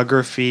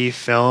choreography,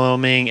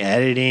 filming,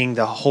 editing,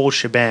 the whole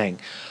shebang.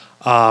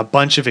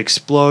 Bunch of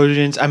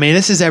explosions. I mean,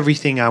 this is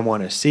everything I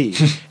want to see.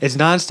 It's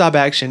nonstop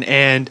action,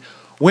 and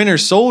Winter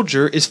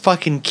Soldier is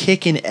fucking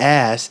kicking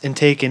ass and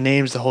taking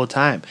names the whole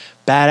time.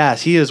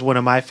 Badass. He is one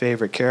of my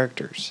favorite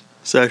characters.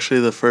 It's actually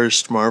the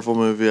first Marvel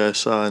movie I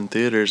saw in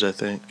theaters, I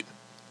think.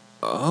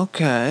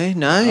 Okay,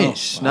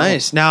 nice, Oh, wow.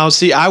 nice. Now,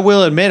 see, I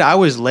will admit I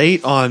was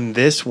late on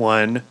this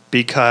one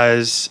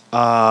because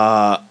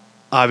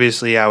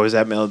obviously I was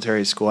at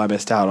military school. I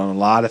missed out on a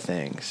lot of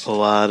things. A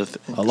lot of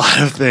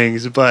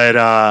things. But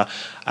I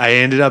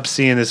ended up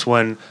seeing this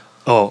one.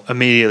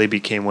 Immediately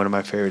became one of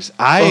my favorites.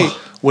 I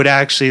would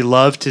actually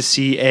love to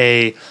see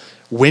a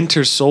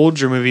Winter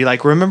Soldier movie.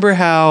 Like, remember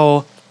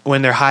how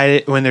when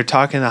they're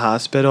talking in the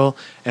hospital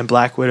and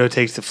Black Widow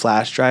takes the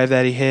flash drive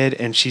that he hid,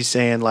 and she's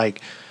saying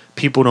like,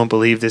 people don't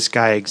believe this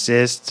guy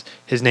exists.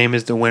 His name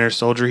is the Winter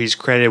Soldier. He's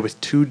credited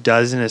with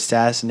 24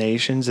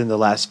 assassinations in the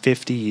last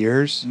 50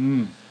 years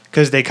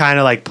because they kind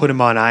of like put him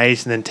on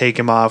ice and then take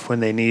him off when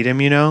they need him.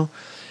 You know.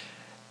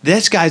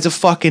 This guy's a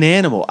fucking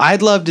animal.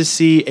 I'd love to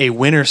see a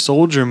Winter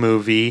Soldier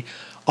movie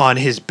on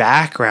his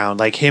background,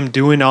 like him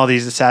doing all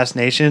these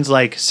assassinations,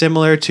 like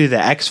similar to the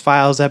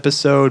X-Files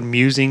episode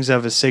Musings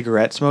of a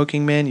Cigarette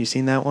Smoking Man. You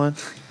seen that one?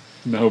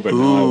 No, but no,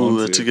 I won't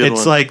that's see a it. good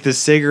It's one. like the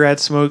cigarette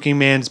smoking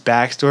man's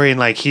backstory, and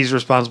like he's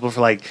responsible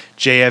for like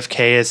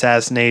JFK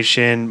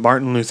assassination,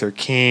 Martin Luther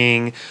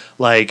King,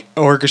 like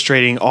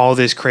orchestrating all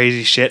this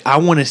crazy shit. I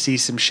want to see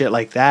some shit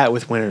like that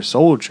with Winter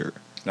Soldier.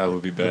 That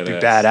would be badass. Would be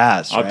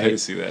badass, I'll right? pay to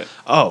see that.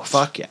 Oh,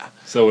 fuck yeah.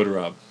 So would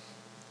Rob.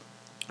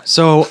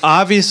 So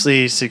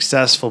obviously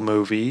successful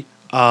movie.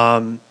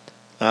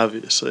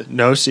 Obviously.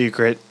 No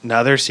secret,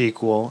 another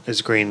sequel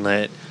is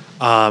greenlit.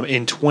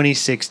 In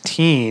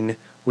 2016,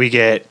 we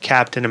get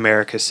Captain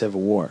America: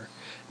 Civil War.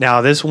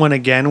 Now, this one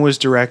again was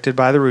directed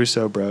by the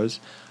Russo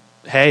bros.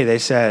 Hey, they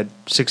said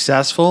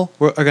successful.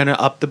 We're going to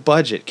up the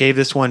budget. Gave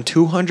this one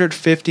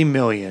 $250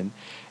 million,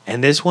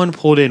 and this one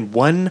pulled in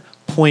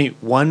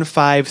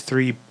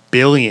 $1.153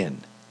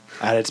 billion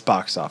at its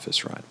box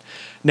office run.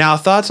 Now,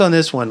 thoughts on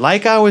this one?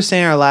 Like I was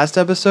saying in our last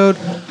episode,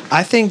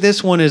 I think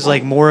this one is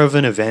like more of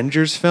an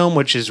Avengers film,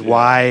 which is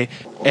why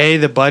A,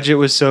 the budget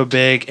was so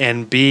big,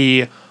 and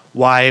B,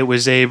 why it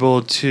was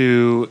able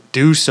to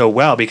do so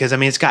well. Because I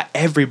mean, it's got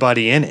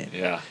everybody in it.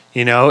 Yeah.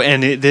 You know,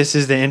 and this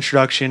is the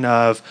introduction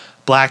of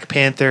Black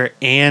Panther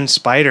and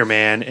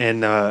Spider-Man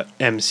in the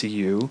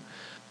MCU.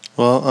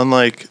 Well,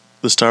 unlike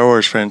the Star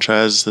Wars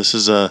franchise, this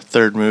is a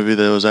third movie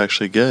that was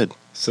actually good.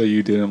 So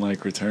you didn't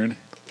like Return?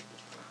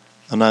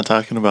 I'm not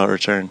talking about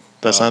Return.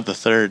 That's not the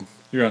third.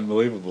 You're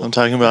unbelievable. I'm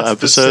talking about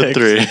That's the episode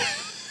 3.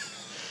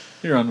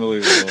 You're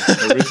unbelievable.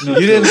 Original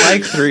You didn't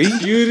trilogy. like 3?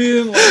 You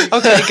didn't like.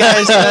 Okay,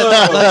 guys,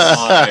 Oh let's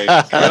my leave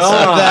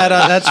God.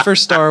 that. That's for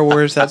Star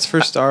Wars. That's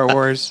for Star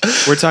Wars.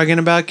 We're talking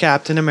about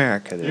Captain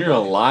America. There. You're a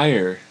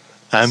liar.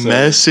 I'm So-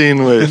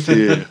 messing with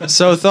you.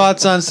 So,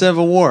 thoughts on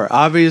Civil War?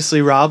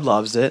 Obviously, Rob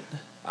loves it.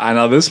 I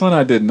know this one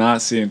I did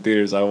not see in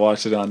theaters. I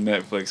watched it on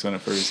Netflix when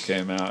it first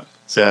came out.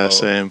 Yeah,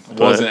 same,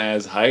 Wasn't but-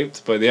 as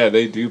hyped, but yeah,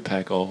 they do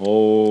pack a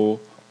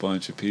whole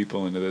bunch of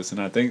people into this, and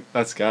I think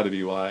that's got to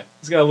be why.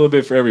 It's got a little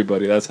bit for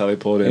everybody. That's how they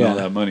pulled in all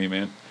Yeah. that money,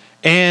 man.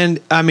 And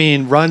I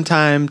mean,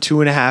 runtime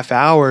 2.5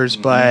 hours,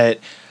 but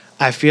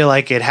I feel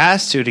like it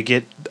has to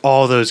get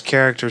all those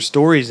character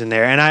stories in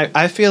there. And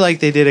I feel like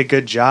they did a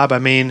good job. I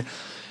mean,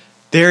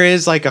 there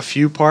is like a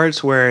few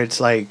parts where it's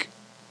like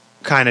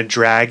kind of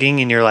dragging,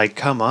 and you're like,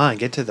 come on,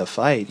 get to the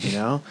fight, you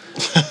know?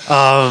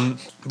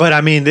 But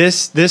I mean,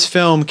 this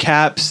film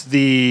caps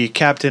the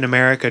Captain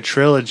America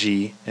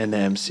trilogy in the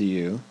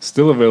MCU.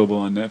 Still available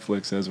on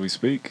Netflix as we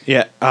speak.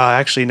 Yeah,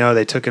 actually, no,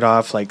 they took it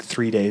off like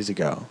 3 days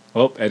ago.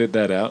 Oh, edit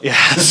that out. Yeah,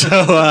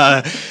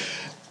 so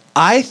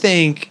I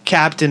think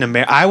Captain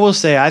America.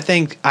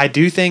 I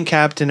do think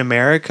Captain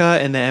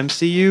America in the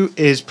MCU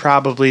is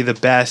probably the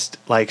best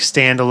like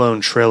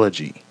standalone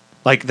trilogy.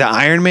 Like the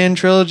Iron Man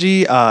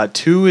trilogy,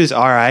 2 is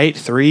all right,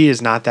 3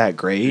 is not that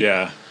great.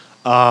 Yeah.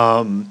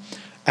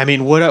 I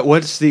mean, what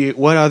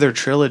other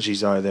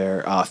trilogies are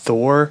there?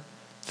 Thor,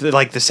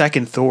 like the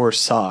second Thor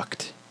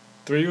sucked.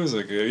 3 was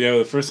a good. Yeah,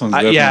 the first one's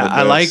definitely Yeah, the best.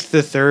 I liked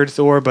the third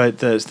Thor, but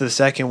the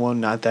second one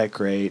not that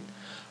great.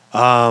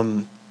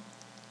 And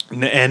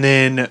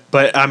then,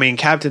 but I mean,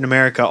 Captain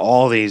America,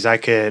 all these I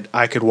could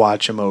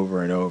watch them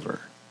over and over,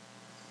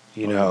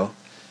 you know.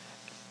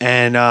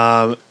 And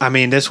I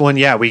mean, this one,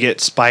 yeah, we get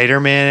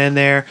Spider-Man in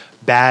there,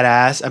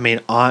 badass. I mean,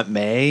 Aunt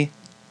May,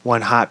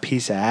 one hot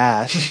piece of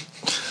ass.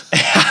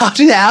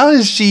 How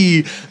is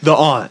she the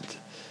aunt?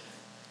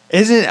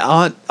 Isn't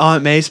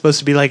Aunt May supposed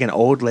to be like an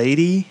old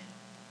lady?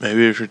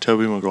 Maybe if you're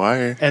Tobey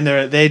Maguire. And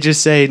they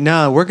just say,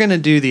 no, we're going to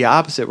do the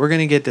opposite. We're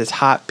going to get this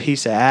hot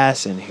piece of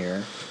ass in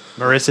here.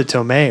 Marissa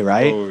Tomei,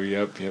 right? Oh,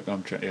 yep. Yep.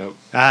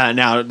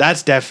 Now,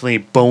 that's definitely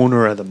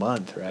boner of the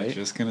month, right?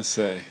 Just gonna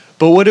say.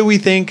 But what do we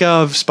think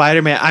of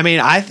Spider-Man? I mean,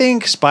 I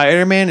think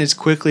Spider-Man is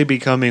quickly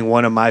becoming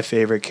one of my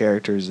favorite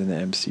characters in the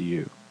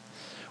MCU.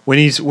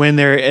 When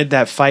they're at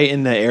that fight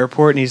in the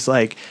airport and he's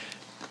like,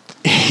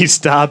 he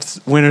stops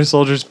Winter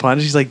Soldier's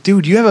punch. He's like,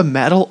 dude, you have a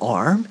metal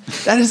arm?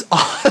 That is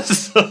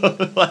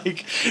awesome.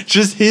 Like,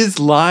 just his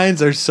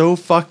lines are so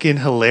fucking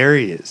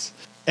hilarious.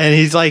 And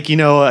he's like, you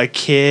know, a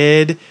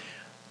kid,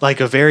 like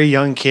a very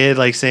young kid,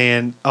 like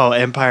saying, oh,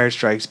 Empire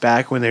Strikes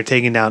Back when they're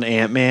taking down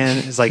Ant-Man.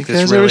 It's like You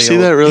this guys really ever see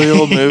old- that really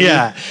old movie?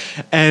 Yeah.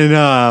 And,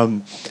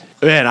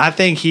 man, I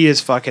think he is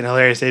fucking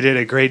hilarious. They did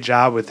a great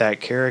job with that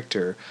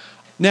character.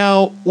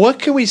 Now, what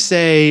can we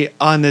say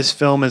on this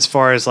film as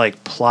far as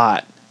like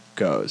plot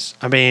goes?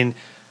 I mean,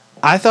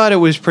 I thought it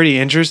was pretty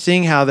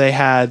interesting how they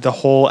had the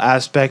whole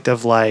aspect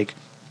of like,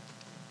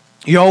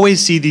 you always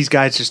see these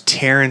guys just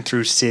tearing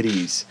through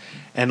cities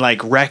and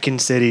like wrecking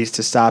cities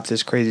to stop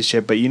this crazy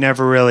shit, but you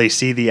never really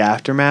see the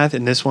aftermath.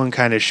 And this one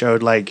kind of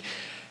showed like,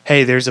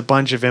 hey, there's a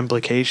bunch of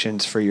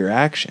implications for your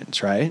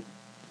actions, right?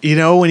 You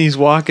know, when he's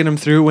walking them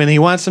through, when he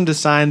wants them to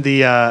sign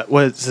the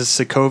what's the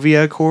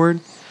Sokovia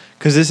Accord,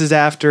 because this is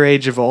after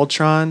Age of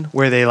Ultron,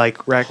 where they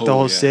like wreck the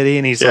whole city,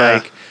 and he's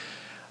like,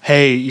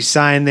 "Hey, you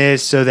sign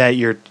this so that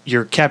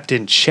you're kept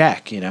in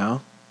check." You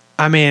know,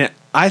 I mean,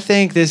 I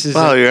think this is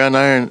Wow, you're on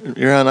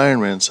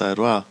Iron Man's side.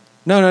 Wow.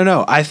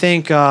 No. I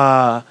think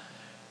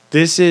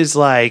this is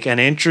like an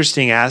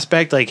interesting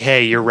aspect. Like,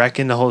 hey, you're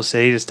wrecking the whole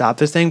city to stop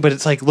this thing, but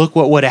it's like, look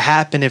what would have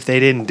happened if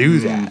they didn't do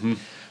that.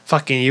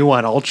 Fucking, you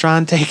want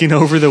Ultron taking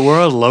over the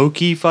world?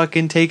 Loki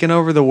fucking taking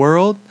over the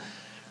world,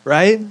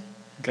 right?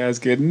 Guys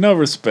get no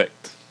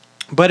respect.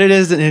 But it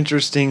is an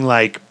interesting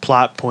like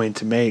plot point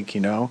to make,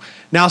 you know.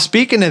 Now,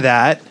 speaking of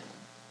that,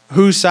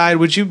 whose side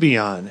would you be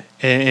on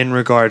in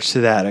regards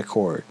to that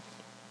accord?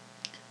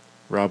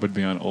 Rob would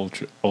be on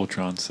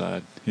Ultron's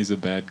side. He's a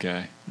bad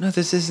guy. No,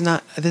 this is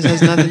not. This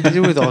has nothing to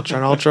do with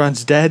Ultron.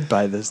 Ultron's dead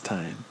by this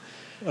time.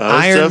 I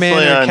was Iron Man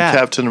definitely or on Cap?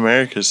 Captain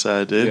America's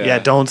side, dude. Yeah,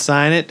 don't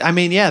sign it. I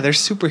mean, yeah, they're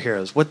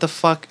superheroes. What the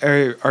fuck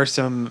are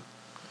some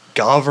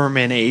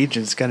government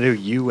agents gonna do?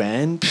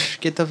 UN? Psh,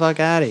 get the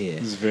fuck out of here.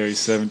 This is very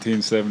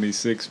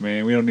 1776,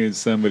 man. We don't need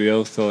somebody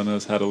else telling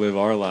us how to live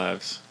our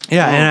lives.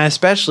 Yeah, and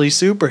especially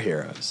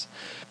superheroes.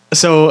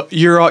 So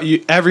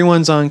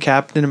everyone's on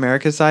Captain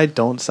America's side.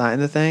 Don't sign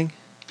the thing.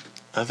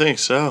 I think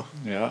so.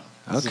 Yeah.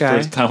 This is Okay. the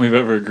first time we've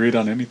ever agreed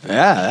on anything.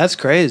 Yeah, that's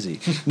crazy.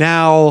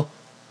 Now,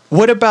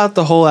 what about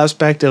the whole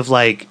aspect of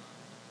like,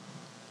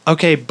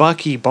 okay,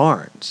 Bucky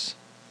Barnes?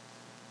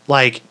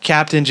 Like,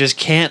 Captain just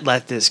can't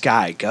let this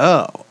guy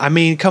go. I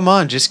mean, come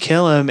on, just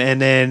kill him, and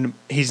then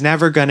he's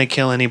never going to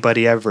kill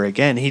anybody ever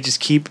again. He just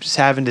keeps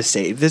having to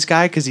save this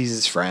guy because he's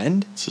his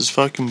friend. It's his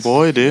fucking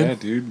boy, dude. Yeah,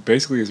 dude.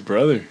 Basically his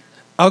brother.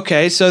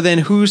 Okay, so then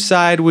whose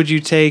side would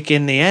you take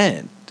in the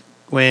end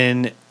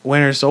when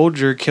Winter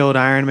Soldier killed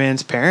Iron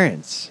Man's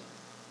parents?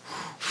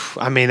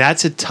 I mean,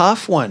 that's a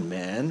tough one,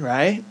 man,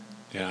 right?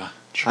 Yeah.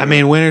 I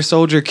mean, Winter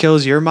Soldier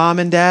kills your mom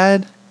and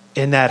dad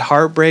in that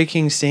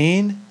heartbreaking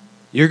scene.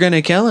 You're going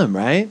to kill him,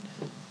 right?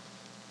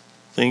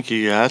 Think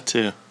you got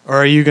to. Or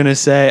are you going to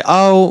say,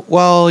 oh,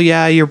 well,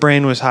 yeah, your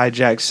brain was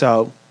hijacked,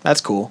 so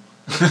that's cool.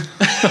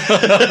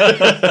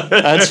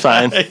 That's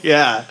fine.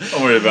 Yeah.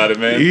 Don't worry about it,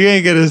 man. You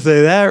ain't going to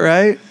say that,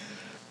 right?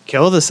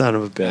 Kill the son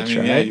of a bitch, I mean,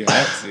 right? yeah, you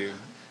have to.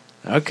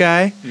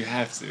 Okay. You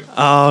have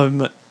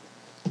to.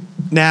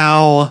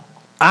 Now,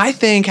 I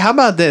think, how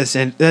about this?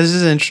 And this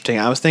is interesting.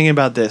 I was thinking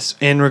about this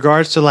in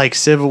regards to like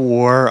Civil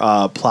War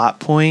plot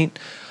point.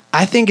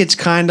 I think it's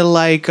kind of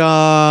like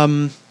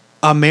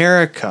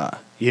America,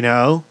 you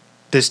know,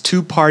 this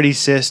two-party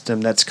system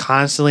that's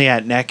constantly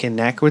at neck and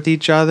neck with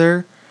each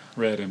other.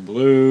 Red and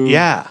blue.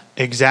 Yeah,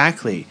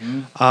 exactly.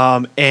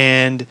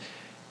 And,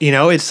 you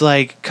know, it's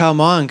like, come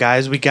on,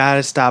 guys, we got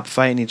to stop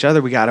fighting each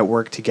other. We got to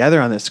work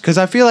together on this. Because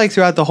I feel like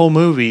throughout the whole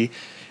movie,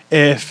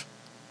 if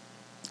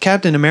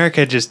Captain America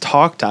had just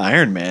talked to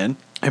Iron Man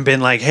and been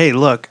like, hey,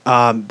 look,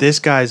 this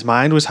guy's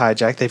mind was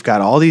hijacked. They've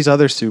got all these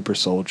other super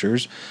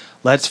soldiers.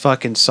 Let's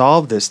fucking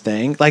solve this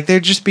thing. Like, they're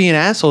just being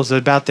assholes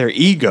about their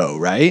ego,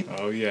 right?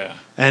 Oh, yeah.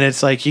 And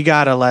it's like, you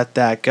got to let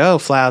that go,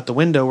 fly out the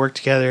window, work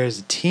together as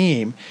a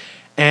team.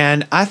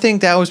 And I think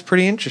that was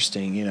pretty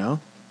interesting, you know?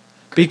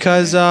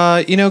 Because,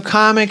 you know,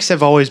 comics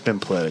have always been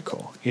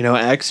political. You know,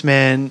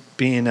 X-Men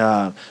being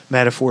a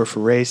metaphor for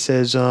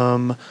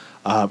racism,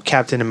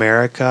 Captain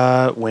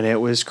America, when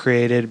it was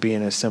created,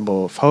 being a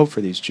symbol of hope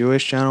for these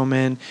Jewish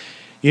gentlemen.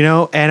 You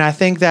know, and I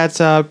think that's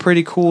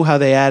pretty cool how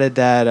they added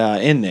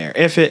that in there,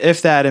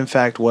 if that, in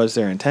fact, was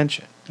their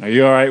intention. Are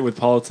you all right with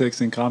politics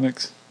in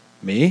comics?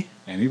 Me?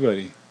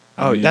 Anybody.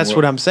 Oh, that's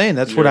what I'm saying.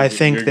 That's what I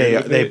think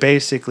they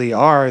basically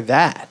are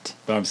that.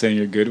 But I'm saying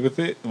you're good with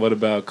it? What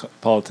about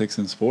politics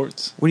in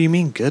sports? What do you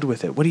mean good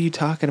with it? What are you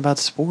talking about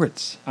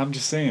sports? I'm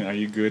just saying, are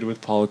you good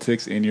with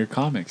politics in your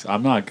comics?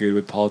 I'm not good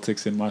with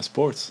politics in my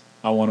sports.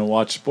 I want to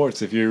watch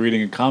sports. If you're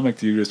reading a comic,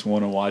 do you just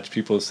want to watch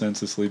people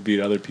senselessly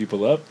beat other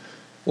people up?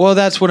 Well,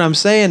 that's what I'm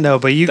saying, though,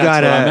 but That's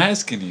what I'm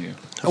asking you.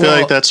 I feel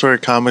like that's where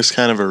comics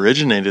kind of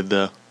originated,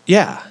 though.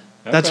 Yeah,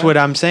 that's Okay. what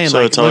I'm saying. So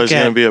like, it's always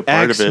going to be a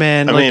part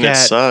X-Men, of it. I mean, look it at,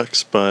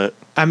 sucks, but...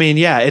 I mean,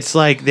 yeah, it's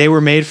like they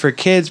were made for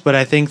kids, but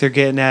I think they're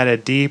getting at a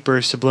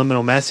deeper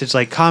subliminal message.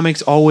 Like,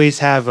 comics always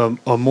have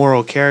a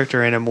moral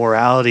character and a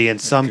morality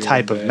and some Good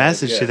type and of bad,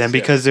 message to yes, them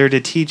yes. because they're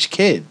to teach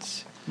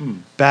kids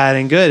bad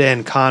and good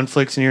and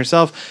conflicts in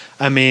yourself.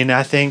 I mean,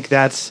 I think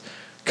that's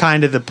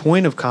kind of the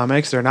point of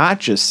comics. They're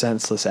not just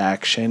senseless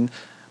action,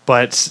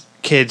 but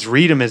kids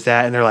read them as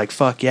that and they're like,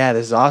 fuck yeah,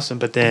 this is awesome.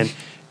 But then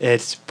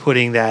it's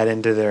putting that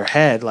into their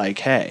head like,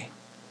 hey,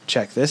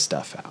 check this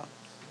stuff out,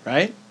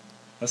 right?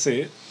 I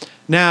see it.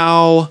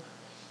 Now,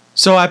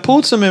 so I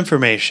pulled some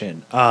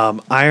information.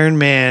 Iron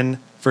Man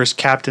versus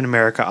Captain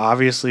America.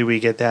 Obviously,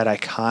 we get that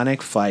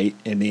iconic fight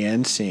in the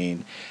end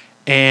scene.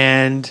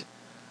 And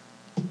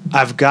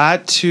I've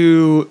got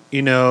to,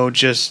 you know,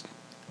 just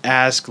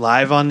ask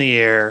live on the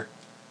air,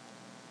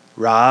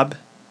 Rob,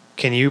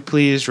 can you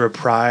please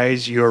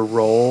reprise your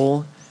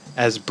role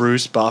as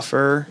Bruce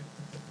Buffer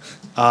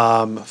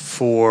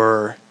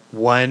for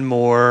one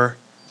more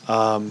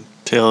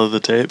Tail of the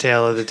tape.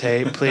 tail of the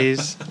tape,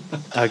 please?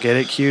 I'll get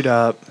it queued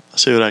up. I'll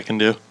see what I can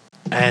do.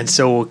 And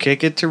so we'll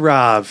kick it to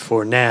Rob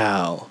for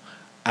now.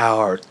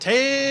 Our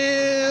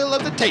tail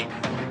of the tape.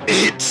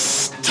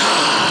 It's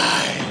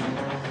time!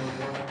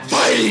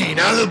 Fighting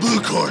out of the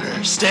blue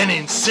corner,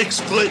 standing 6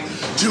 foot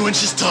 2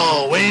 inches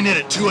tall, weighing in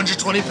at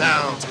 220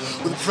 pounds,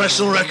 with a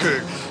professional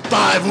record,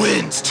 5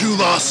 wins, 2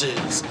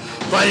 losses.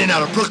 Fighting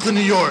out of Brooklyn,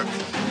 New York,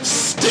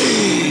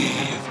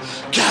 Steve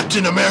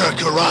Captain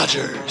America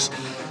Rogers.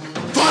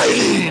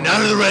 Fighting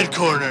out of the red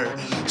corner,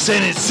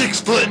 standing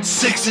 6 foot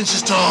 6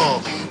 inches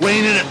tall,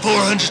 weighing in at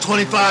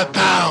 425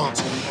 pounds.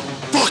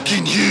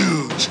 Fucking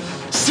huge.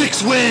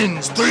 6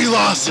 wins, 3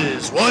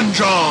 losses, 1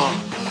 draw.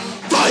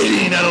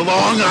 Fighting out of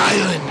Long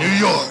Island, New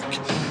York,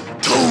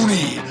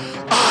 Tony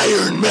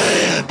Iron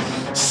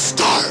Man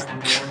Stark.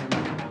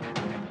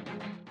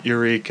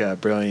 Eureka.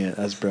 Brilliant.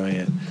 That's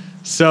brilliant.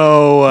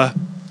 So, all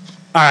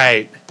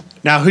right.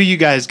 Now, who you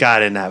guys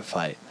got in that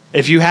fight?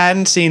 If you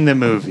hadn't seen the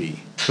movie,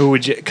 who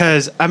would you...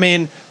 Because, I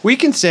mean, we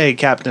can say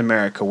Captain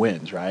America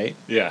wins, right?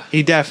 Yeah.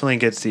 He definitely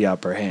gets the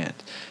upper hand.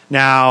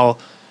 Now,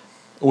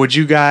 would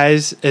you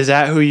guys... Is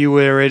that who you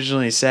would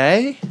originally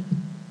say?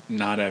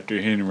 Not after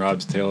hearing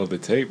Rob's tail of the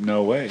tape.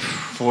 No way.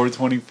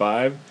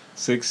 425,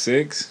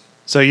 6'6".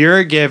 So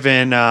you're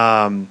giving...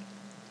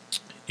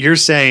 you're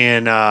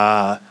saying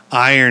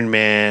Iron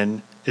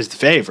Man is the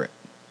favorite.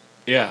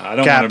 Yeah, I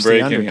don't want Cap's to the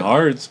break any underdog.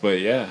 hearts, but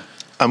yeah.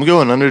 I'm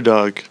going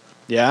underdog.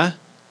 Yeah?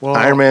 Well,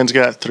 Iron Man's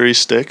got 3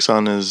 sticks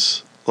on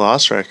his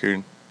loss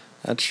record.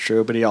 that's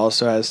true, but he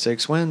also has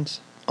 6 wins.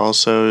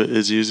 Also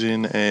is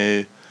using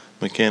a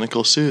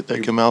mechanical suit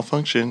that can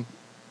malfunction.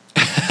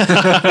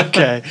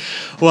 Okay.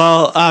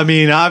 Well, I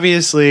mean,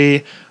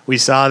 obviously, we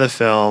saw the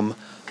film.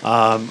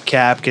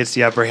 Cap gets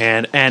the upper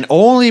hand, and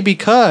only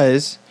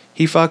because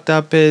he fucked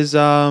up his,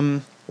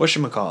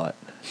 whatchamacallit?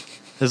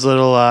 His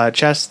little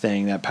chest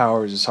thing that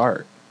powers his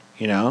heart,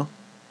 you know?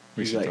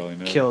 We He's should like, probably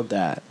know. killed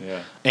that.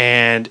 Yeah.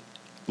 And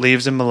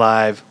leaves him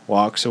alive,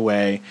 walks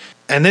away.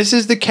 And this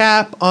is the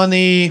cap on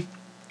the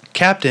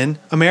Captain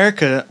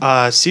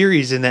America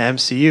series in the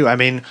MCU. I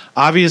mean,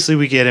 obviously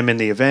we get him in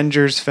the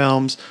Avengers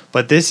films,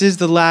 but this is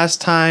the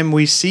last time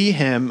we see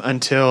him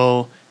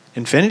until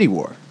Infinity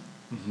War.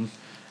 Mm-hmm.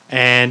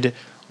 And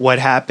what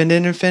happened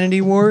in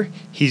Infinity War?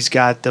 He's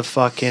got the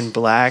fucking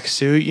black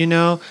suit, you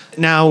know?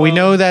 Now, we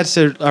know that's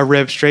a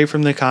rip straight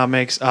from the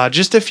comics.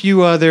 Just a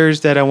few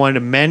others that I wanted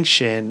to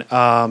mention.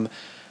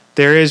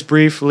 There is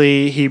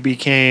briefly, he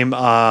became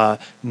a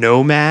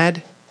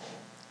Nomad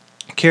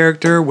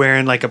character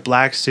wearing like a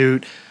black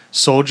suit,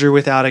 soldier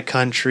without a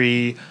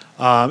country.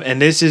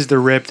 And this is the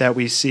rip that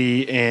we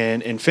see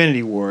in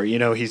Infinity War. You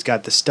know, he's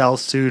got the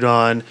stealth suit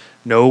on,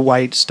 no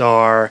white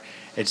star.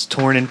 It's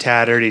torn and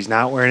tattered. He's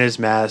not wearing his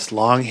mask,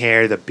 long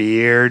hair, the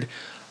beard.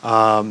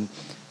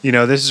 You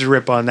know, this is a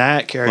rip on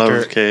that character.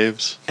 Love of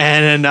caves.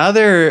 And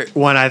another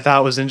one I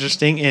thought was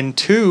interesting in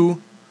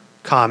 2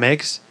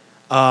 comics,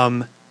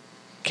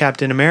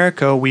 Captain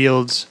America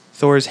wields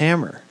Thor's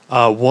hammer.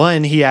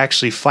 One, he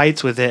actually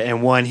fights with it,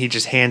 and one, he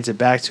just hands it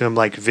back to him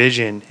like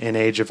Vision in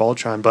Age of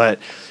Ultron. But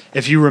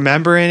if you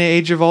remember in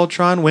Age of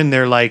Ultron, when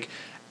they're like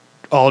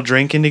all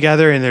drinking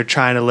together and they're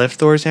trying to lift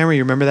Thor's hammer,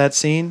 you remember that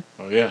scene?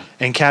 Oh, yeah.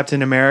 And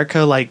Captain America,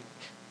 like,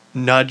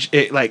 nudge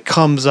it, like,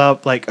 comes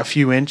up like a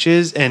few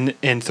inches, and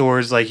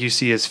Thor's like, you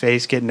see his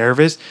face get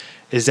nervous.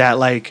 Is that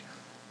like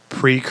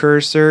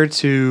precursor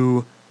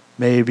to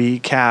maybe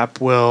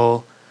Cap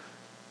will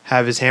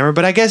have his hammer?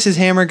 But I guess his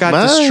hammer got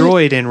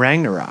destroyed in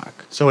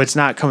Ragnarok, so it's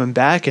not coming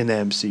back in the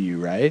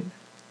MCU, right?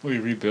 Well, he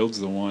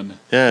rebuilds the one.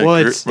 Yeah, Well,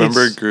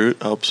 remember it's-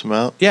 Groot helps him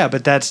out? Yeah,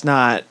 but that's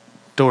not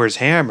Thor's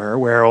hammer,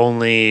 where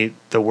only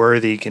the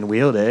worthy can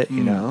wield it.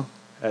 You know,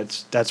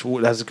 that's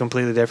a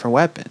completely different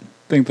weapon.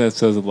 I think that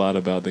says a lot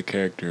about the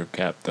character of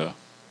Cap, though.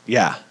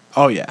 Yeah.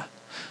 Oh yeah.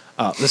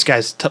 This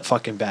guy's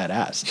fucking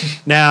badass.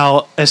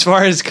 Now, as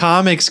far as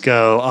comics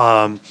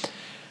go,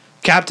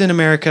 Captain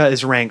America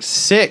is ranked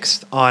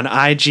 6th on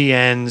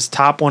IGN's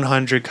top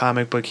 100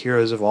 comic book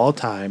heroes of all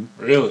time.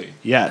 Really?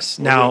 Yes.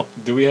 Now,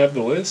 do we have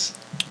the list?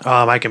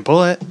 I can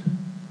pull it.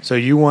 So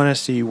you want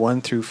to see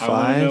 1 through 5? I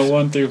want to know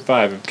 1 through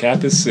 5. If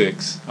Cap is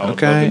 6, I would love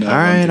Okay. to know All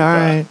 1 right. through All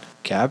 5. right.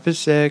 Cap is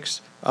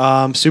 6.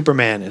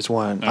 Superman is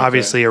 1. Okay.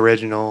 Obviously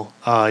original.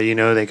 You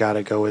know they got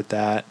to go with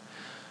that.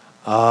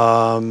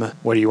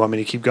 What do you want me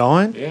to keep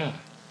going? Yeah.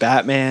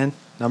 Batman,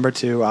 number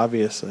 2,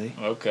 obviously.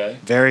 Okay.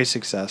 Very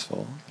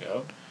successful.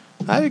 Yep.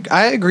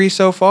 I agree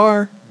so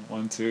far.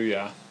 1, 2,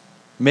 yeah.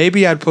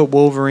 Maybe I'd put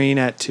Wolverine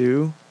at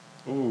 2.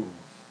 Ooh.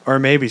 Or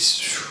maybe,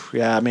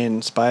 yeah, I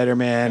mean,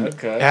 Spider-Man.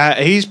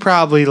 Okay. He's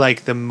probably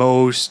like the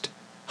most,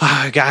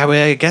 I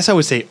guess I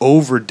would say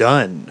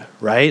overdone,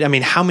 right? I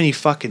mean, how many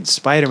fucking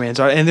Spider-Mans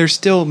are, and they're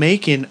still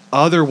making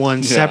other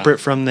ones separate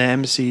from the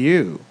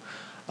MCU.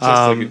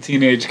 Just like a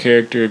teenage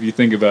character, if you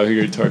think about who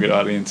your target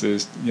audience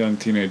is, young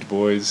teenage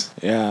boys.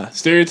 Yeah.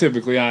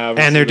 Stereotypically,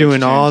 obviously. And they're doing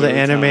that's all the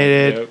changed over time.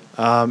 animated.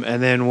 Yep.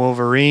 And then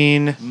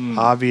Wolverine,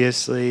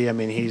 obviously. I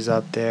mean, he's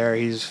up there.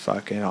 He's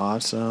fucking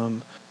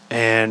awesome.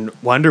 And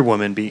Wonder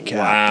Woman beat Cap.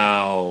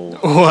 Wow.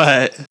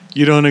 What?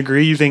 You don't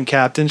agree? You think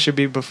Captain should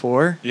be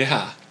before?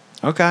 Yeah.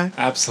 Okay.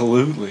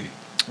 Absolutely.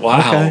 Wow.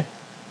 Okay.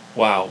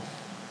 Wow.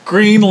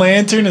 Green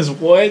Lantern is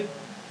what?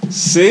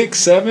 6,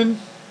 7?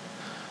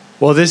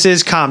 Well, this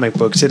is comic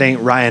books. It ain't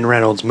Ryan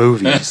Reynolds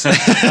movies.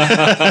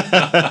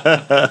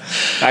 I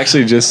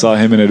actually just saw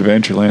him in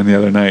Adventureland the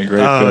other night.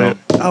 Great film.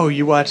 Oh,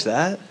 you watched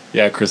that?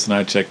 Yeah, Chris and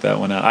I checked that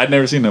one out. I'd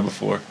never seen that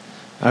before.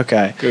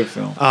 Okay. Good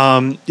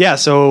film. Yeah,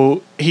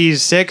 so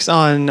he's 6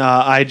 on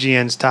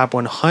IGN's top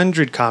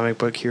 100 comic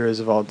book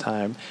heroes of all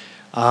time.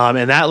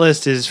 And that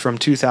list is from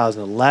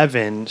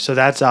 2011, so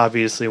that's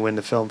obviously when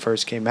the film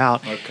first came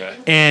out. Okay.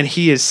 And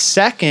he is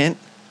 2nd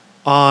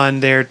on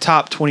their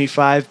top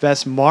 25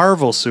 best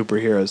Marvel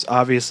superheroes.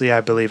 Obviously,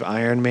 I believe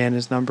Iron Man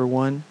is number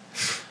 1.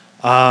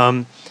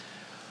 But,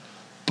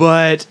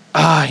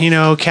 you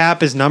know,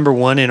 Cap is number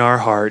 1 in our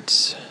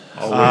hearts.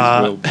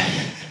 Always will be.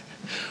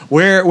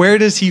 Where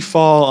does he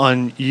fall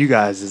on you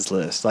guys'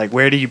 list? Like,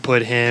 where do you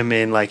put him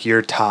in, like,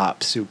 your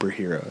top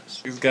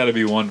superheroes? He's got to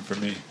be 1 for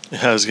me.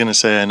 Yeah, I was going to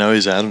say, I know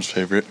he's Adam's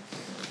favorite.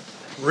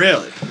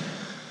 Really?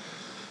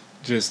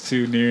 Just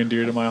too near and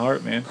dear to my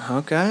heart, man.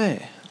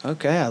 Okay,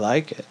 I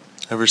like it.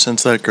 Ever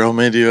since that girl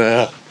made you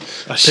a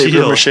paper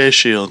shield. mache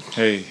shield.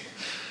 Hey,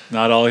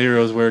 not all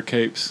heroes wear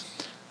capes.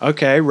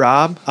 Okay,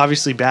 Rob.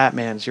 Obviously,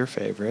 Batman's your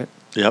favorite.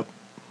 Yep.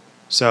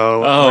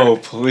 So, Oh,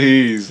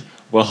 please.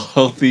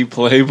 wealthy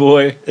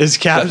playboy. Is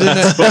Captain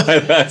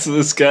That's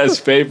this guy's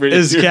favorite.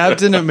 is hero.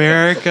 Captain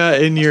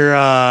America in your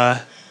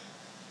I'd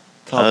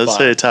Top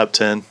say five. top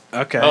 10.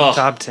 okay Oh.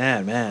 top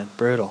 10? Man,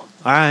 brutal.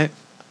 All right,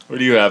 Where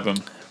do you have him?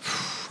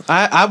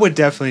 I would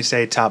definitely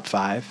say top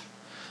 5.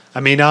 I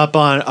mean, up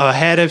on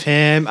ahead of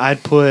him,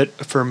 I'd put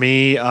for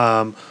me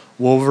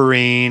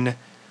Wolverine,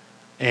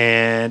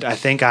 and I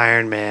think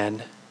Iron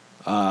Man.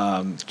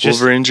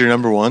 Wolverine's your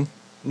number 1?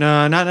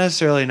 No, not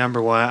necessarily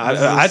number 1. This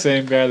is the I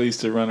same guy that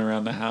used to run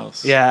around the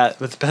house. yeah,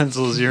 with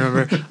pencils. You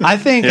remember? I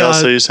think. He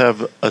also used to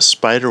have a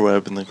spider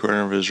web in the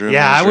corner of his room.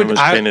 Yeah, His I room would. was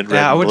painted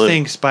red I and would blue.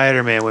 think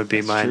Spider-Man would be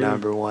That's my true.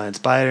 number 1.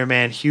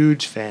 Spider-Man,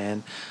 huge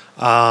fan.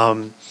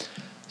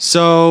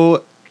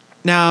 So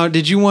now,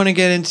 did you want to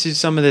get into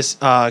some of this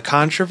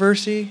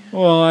controversy?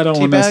 Well, I don't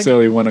Teabag?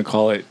 necessarily want to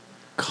call it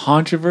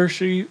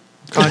controversy.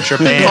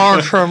 Contraband.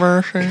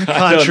 Controversy. I don't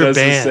Contraband.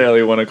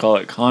 necessarily want to call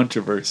it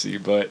controversy,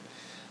 but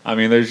I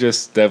mean, there's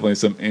just definitely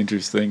some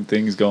interesting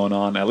things going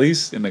on, at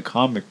least in the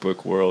comic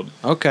book world.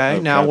 Okay,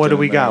 of now what do Captain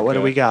we got? What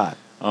do we America.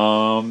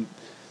 got?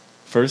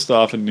 First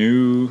off, a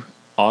new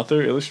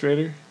author,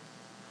 illustrator.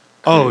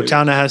 Oh, Created-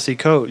 Ta-Nehisi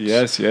Coates.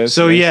 Yes.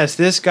 So yes,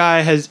 this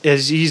guy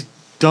he's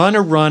done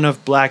a run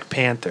of Black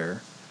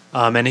Panther,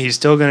 and he's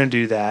still going to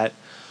do that.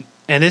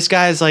 And this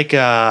guy is like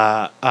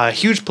a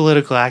huge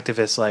political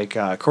activist, like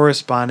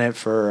correspondent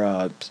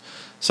for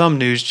some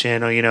news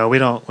channel. You know,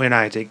 we're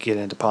not to get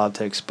into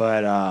politics,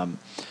 but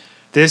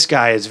this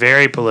guy is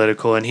very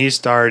political, and he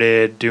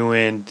started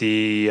doing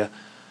the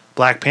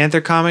Black Panther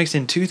comics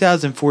in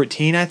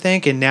 2014, I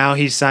think, and now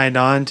he's signed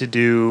on to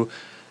do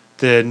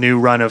the new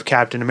run of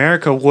Captain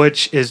America,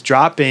 which is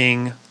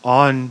dropping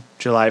on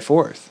July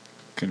 4th.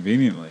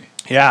 Conveniently.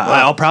 Yeah,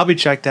 I'll probably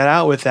check that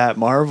out with that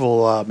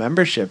Marvel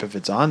membership if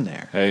it's on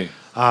there. Hey,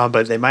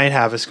 But they might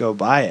have us go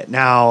buy it.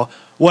 Now,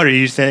 what are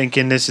you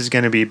thinking? This is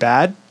going to be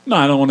bad? no,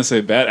 I don't want to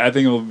say bad. I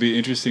think it will be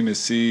interesting to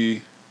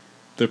see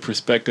the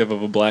perspective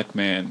of a black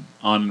man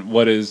on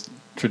what is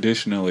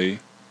traditionally,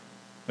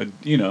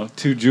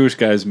 two Jewish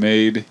guys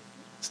made.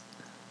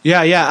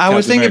 Yeah. I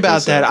was Captain thinking America,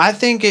 about that.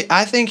 so-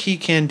 I think he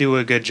can do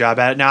a good job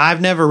at it. Now,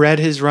 I've never read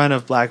his run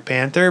of Black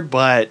Panther,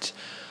 but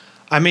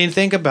I mean,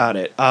 think about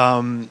it.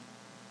 I'm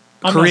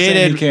not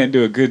saying he can't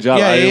do a good job.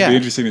 Yeah, It'll yeah. be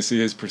interesting to see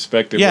his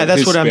perspective. Yeah, of that's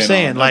his what I'm spin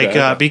saying. on- Like,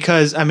 okay.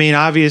 because I mean,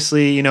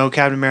 obviously,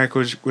 Captain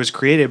America was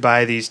created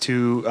by these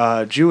two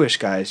Jewish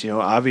guys.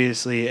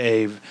 Obviously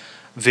a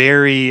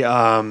very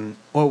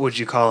what would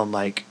you call them?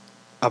 Like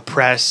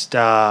oppressed,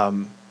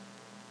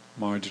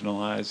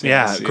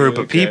 marginalized. group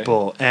of okay.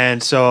 people.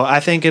 And so I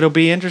think it'll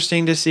be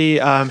interesting to see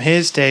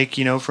his take,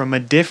 from a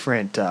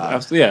different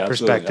perspective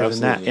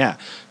than that. absolutely. Yeah.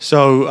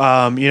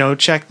 So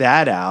check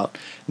that out.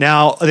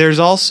 Now, there's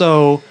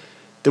also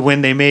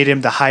when they made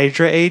him the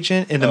Hydra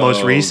agent in the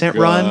most Oh, recent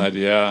run. God,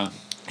 yeah.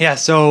 Yeah,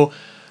 so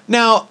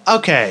now,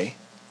 okay,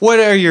 what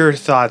are your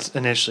thoughts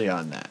initially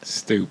on that?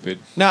 Stupid.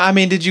 Now, I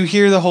mean, did you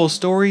hear the whole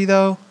story,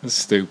 though?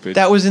 Stupid.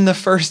 That was in the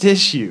first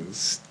issue.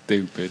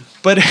 Stupid.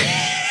 But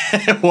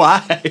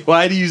why?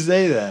 Why do you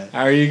say that?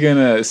 How are you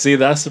gonna see?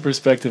 That's the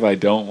perspective I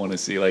don't want to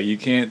see. Like, you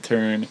can't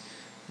turn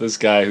this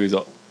guy who's,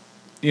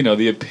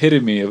 the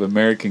epitome of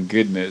American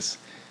goodness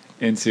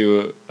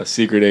into a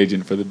secret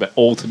agent for the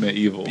ultimate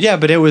evil. Yeah,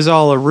 but it was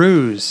all a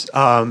ruse.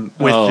 With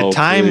the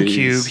time please.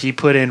 cube, he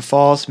put in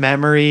false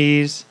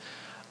memories.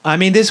 I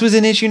mean, this was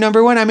in issue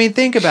number 1. I mean,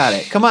 think about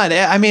it. Come on.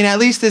 I mean, at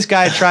least this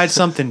guy tried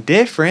something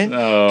different.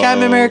 No.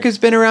 Captain America's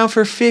been around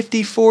for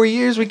 54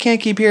 years. We can't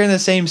keep hearing the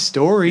same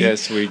story.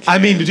 Yes, we I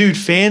mean, can. dude,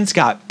 fans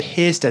got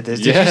pissed at this.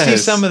 Did you see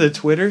Yes. some of the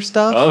Twitter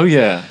stuff? Oh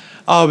yeah.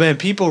 Oh, man,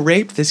 people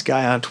raped this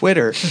guy on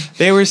Twitter.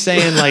 They were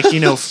saying, like,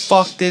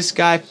 fuck this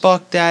guy,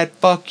 fuck that,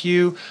 fuck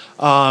you.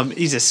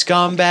 He's a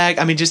scumbag.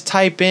 I mean, just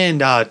type in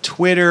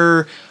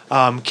Twitter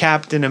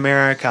Captain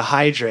America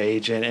Hydra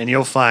agent, and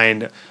you'll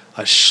find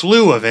a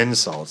slew of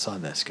insults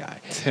on this guy.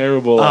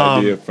 Terrible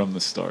idea from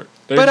the start.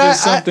 There's but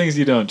just I- some things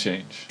you don't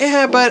change.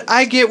 Yeah, but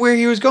I get where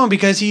he was going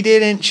because he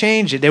didn't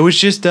change it. It was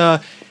just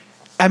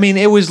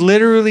it was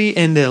literally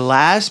in the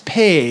last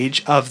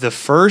page of the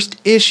first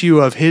issue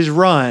of his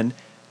run.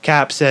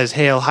 Cap says,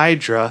 "Hail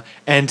Hydra,"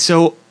 and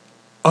so,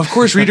 of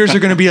course, readers are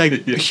going to be like,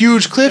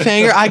 "Huge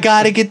cliffhanger! I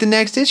got to get the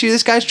next issue."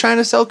 This guy's trying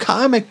to sell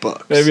comic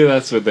books. Maybe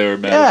that's what they were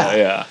mad about.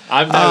 Yeah.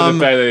 I'm mad at the fact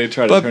that they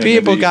tried to turn But it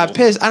people into got evil.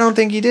 pissed. I don't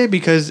think he did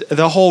because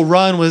the whole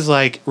run was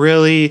like,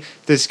 really,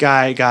 this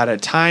guy got a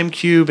time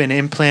cube and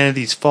implanted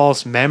these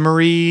false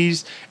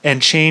memories and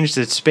changed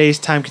the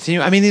space-time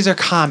continuum. I mean, these are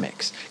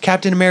comics.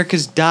 Captain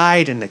America's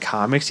died in the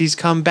comics. He's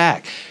come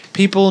back.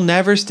 People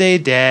never stay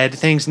dead.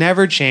 Things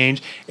never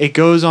change. It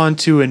goes on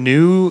to a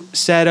new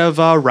set of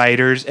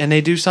writers, and they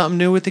do something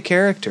new with the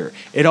character.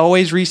 It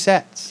always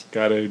resets.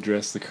 Got to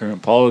address the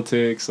current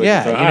politics. Like,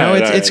 Yeah,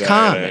 it's all right.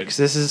 comics.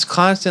 This is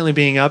constantly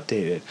being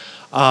updated.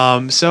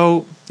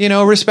 So,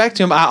 respect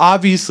to him.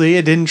 Obviously,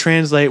 it didn't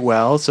translate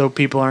well, so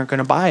people aren't going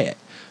to buy it.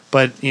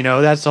 But,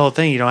 that's the whole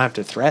thing. You don't have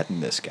to threaten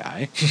this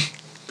guy.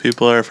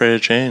 People are afraid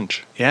of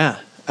change. Yeah,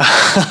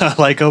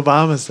 like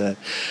Obama said.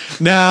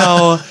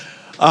 Now,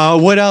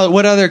 What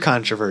other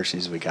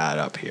controversies we got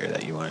up here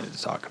that you wanted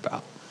to talk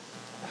about?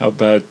 How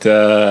about,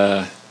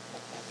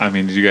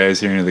 did you guys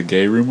hear any of the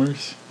gay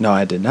rumors? No,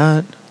 I did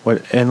not.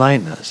 What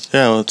enlighten us?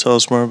 Yeah, well, tell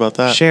us more about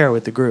that. Share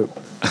with the group.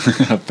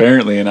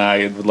 Apparently, and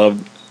I would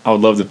love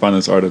to find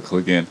this article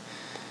again.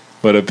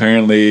 But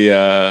apparently,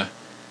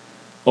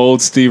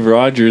 old Steve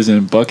Rogers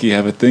and Bucky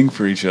have a thing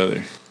for each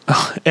other.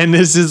 And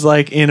this is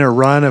like in a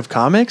run of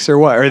comics or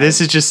what? Or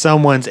this is just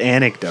someone's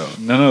anecdote?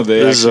 No,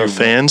 This is a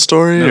fan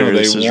story? No, or they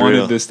this is wanted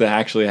real? this to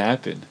actually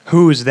happen.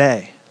 Who's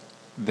they?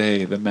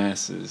 They, the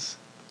masses.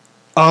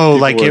 Oh,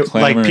 People were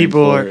clamoring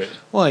people for are. it.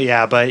 Well,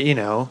 yeah, but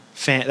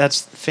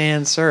that's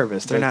fan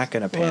service. They're not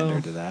going to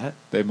pander to that.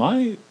 They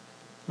might.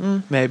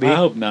 Maybe. I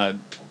hope not.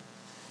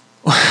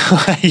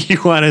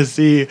 You want to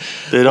see?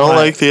 They don't what?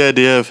 like the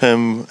idea of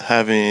him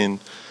having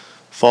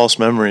false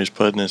memories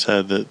put in his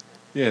head that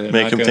Yeah, they're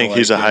make not him gonna think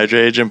he's a like it. Hydra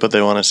agent, but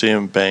they want to see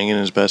him banging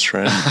his best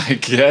friend. I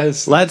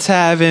guess. Let's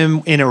have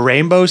him in a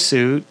rainbow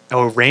suit,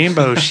 a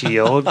rainbow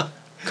shield,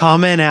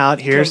 coming out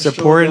here Come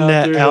supporting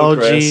the showing out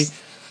their LG. Hillcrest.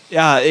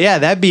 Yeah,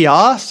 that'd be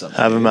awesome.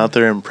 Have him out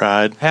there in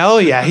pride.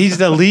 Hell yeah, he's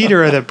the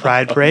leader of the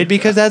Pride Parade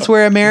because that's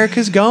where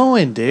America's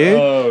going, dude.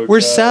 Oh, We're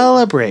God.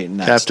 celebrating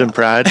that. Captain stuff.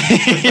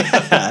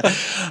 Pride.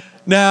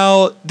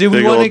 Now, do we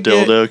Big want to old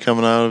get? dildo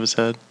coming out of his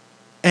head.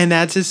 And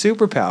that's his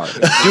superpower.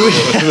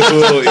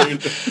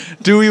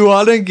 Do we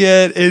want to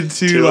get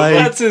into like?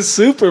 That's his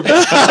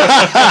superpower.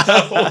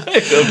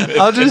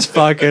 I'll just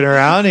fucking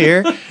around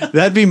here.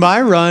 That'd be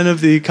my run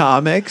of the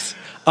comics.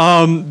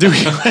 Do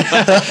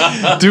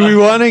we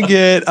want to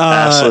get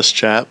Assless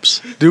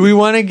chaps. do we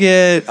want to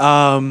get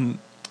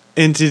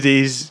into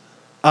these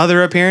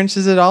other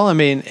appearances at all? I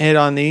mean, hit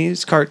on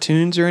these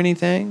cartoons or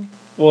anything?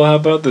 Well, how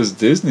about this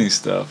Disney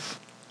stuff?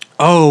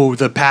 Oh,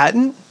 the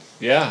patent?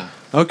 Yeah.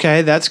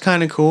 Okay, that's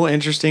kind of cool.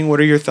 Interesting.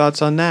 What are your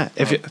thoughts on that?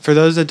 For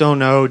those that don't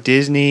know,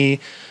 Disney,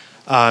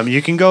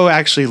 you can go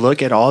actually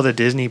look at all the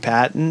Disney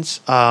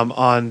patents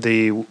on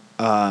the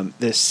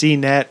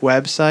CNET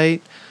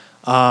website.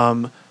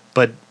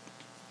 But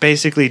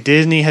basically,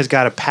 Disney has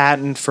got a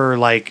patent for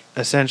like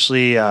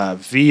essentially a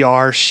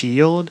VR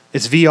shield.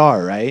 It's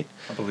VR, right?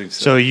 I believe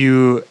so. So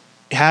you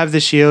have the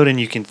shield and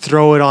you can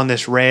throw it on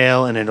this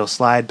rail and it'll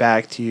slide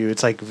back to you.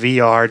 It's like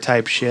VR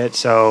type shit.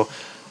 So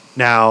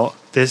now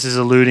this is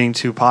alluding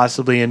to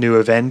possibly a new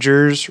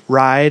Avengers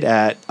ride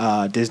at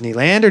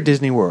Disneyland or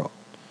Disney World,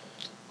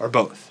 or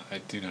both. I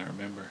do not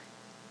remember.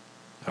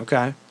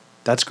 Okay,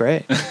 that's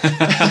great.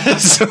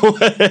 So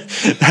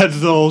that's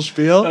the whole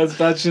spiel.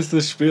 That's just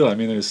the spiel. I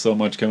mean, there's so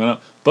much coming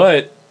up.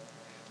 But,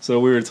 so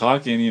we were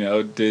talking,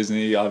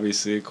 Disney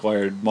obviously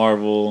acquired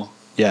Marvel.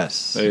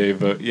 Yes.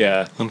 They've,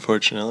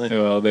 Unfortunately.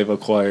 well, they've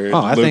acquired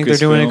Oh, I think they're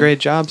doing a Lucasfilm. great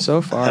job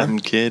so far. I'm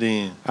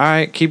kidding. All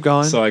right, keep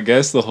going. So I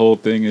guess the whole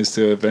thing is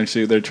to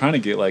eventually, they're trying to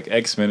get like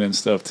X-Men and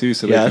stuff too,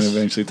 so Yes. they can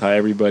eventually tie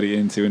everybody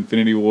into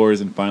Infinity Wars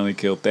and finally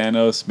kill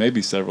Thanos,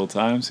 maybe several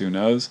times, who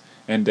knows,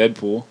 and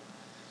Deadpool.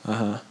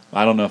 Uh-huh.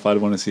 I don't know if I'd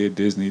want to see a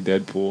Disney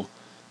Deadpool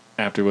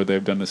after what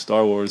they've done to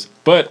Star Wars,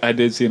 but I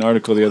did see an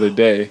article the other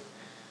day.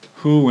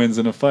 Who wins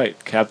in a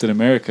fight, Captain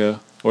America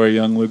or a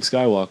young Luke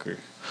Skywalker?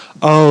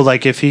 Oh,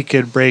 like if he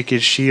could break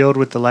his shield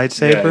with the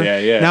lightsaber?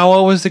 Yeah. Now,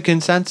 what was the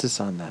consensus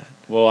on that?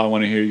 Well, I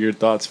want to hear your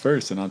thoughts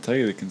first, and I'll tell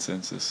you the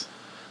consensus.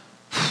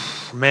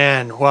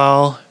 Man,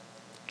 well,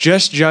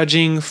 just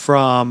judging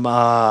from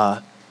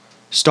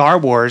Star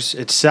Wars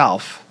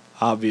itself,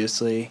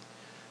 obviously.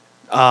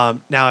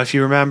 Now, if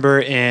you remember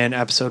in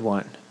Episode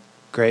 1,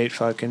 great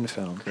fucking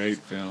film. Great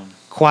film.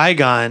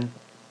 Qui-Gon,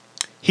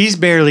 he's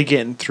barely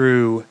getting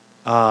through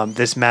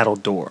this metal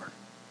door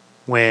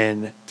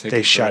when Taking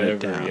they shut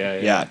it forever, down.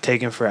 yeah.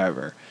 Taking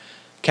forever.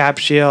 Cap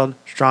Shield,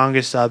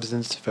 strongest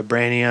substance,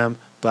 vibranium,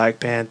 Black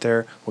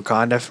Panther,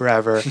 Wakanda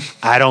forever.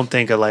 I don't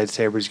think a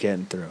lightsaber's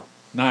getting through.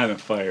 Not in a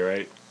fight,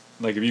 right?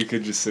 Like if you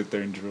could just sit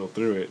there and drill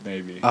through it,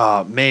 maybe.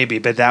 Maybe,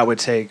 but that would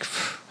take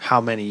how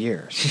many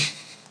years?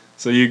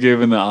 So you're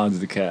giving the odds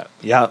to Cap.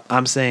 Yep,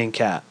 I'm saying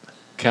Cap.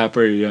 Cap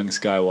or young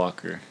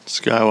Skywalker?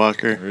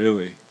 Skywalker.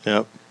 Really?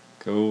 Yep.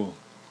 Cool.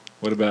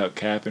 What about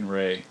Cap and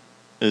Ray?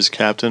 Is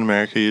Captain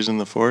America using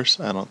the Force?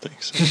 I don't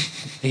think so.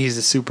 He's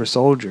a super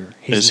soldier.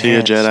 He's Is he a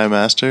enhanced. Jedi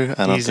Master?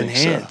 I don't He's think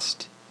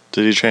enhanced. so.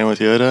 Did he train with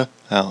Yoda?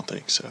 I don't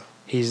think so.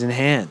 He's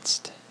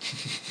enhanced.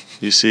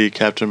 You see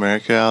Captain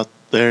America out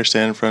there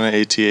standing in front of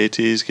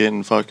AT-ATs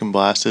getting fucking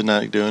blasted,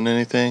 not doing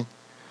anything?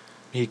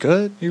 He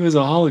could. He was a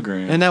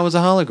hologram. And that was a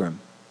hologram.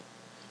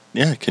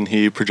 Yeah, can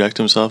he project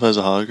himself as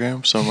a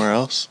hologram somewhere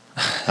else?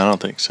 I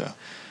don't think so.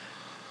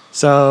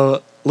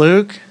 So,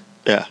 Luke,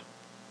 Yeah.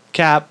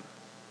 Cap.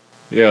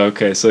 Yeah,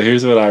 okay, so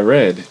here's what I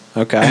read.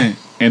 Okay.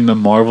 In the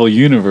Marvel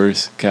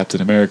Universe,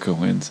 Captain America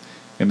wins.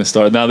 In the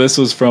Star... Now, this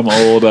was from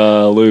old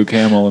Luke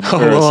Hamill.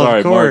 Well, of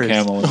Mark course.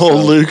 Hamill. Oh,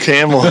 himself. Luke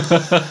Hamill.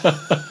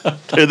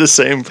 They're the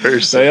same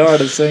person. They are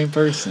the same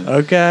person.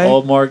 Okay.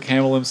 Old Mark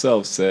Hamill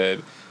himself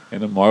said, in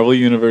the Marvel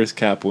Universe,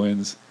 Cap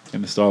wins.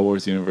 In the Star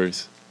Wars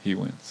Universe, he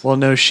wins. Well,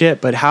 no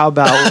shit, but how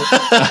about...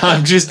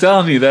 I'm just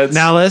telling you, that's...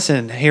 Now,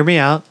 listen, hear me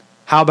out.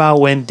 How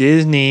about when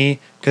Disney,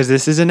 because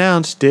this is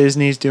announced,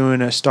 Disney's doing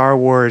a Star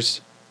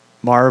Wars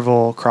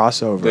Marvel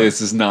crossover.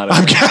 This is not.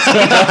 But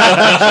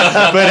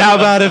how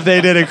about if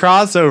they did a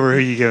crossover? Who are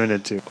you giving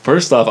it to?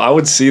 First off, I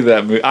would see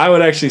that movie. I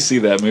would actually see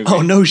that movie.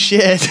 Oh no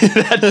shit!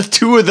 That's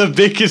two of the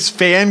biggest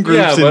fan groups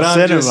yeah, in but I'm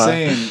cinema. just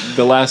saying,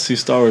 the last two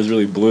Star Wars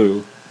really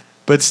blew.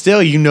 But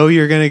still, you know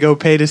you're gonna go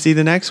pay to see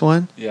the next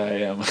one Yeah, I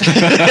am.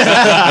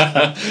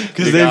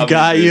 because they've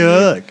got you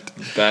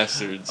hooked.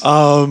 Bastards.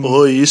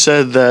 Well, you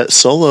said that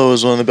Solo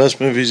was one of the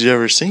best movies you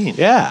ever seen.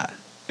 Yeah.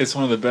 It's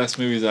one of the best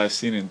movies I've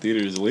seen in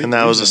theaters. And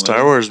that was a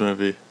Star Wars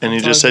movie. And I'm you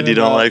just said talking you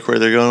don't about- like where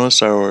they're going with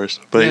Star Wars.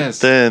 But Yes.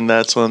 then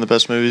that's one of the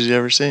best movies you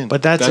ever seen.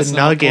 But that's a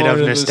not nugget part of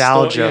the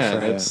nostalgia yeah, for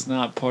him. that's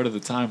not part of the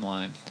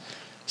timeline.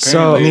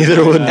 So Apparently-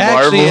 Neither would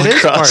Actually, it Marvel is part of the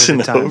crossing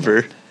time.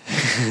 over.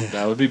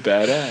 That would be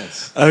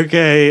badass.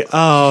 Okay.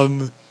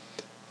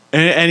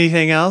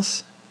 Anything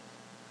else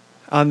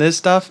on this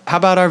stuff? How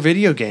about our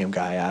video game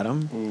guy,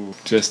 Adam? Ooh,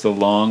 just a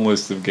long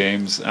list of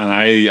games, and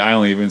I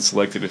only even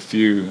selected a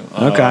few.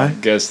 Okay. I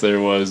guess there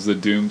was the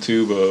Doom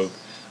Tube of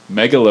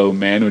Megalo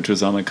Man, which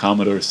was on the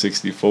Commodore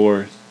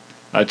 64.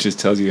 That just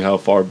tells you how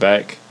far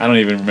back. I don't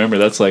even remember.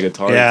 That's like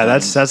Atari. Yeah,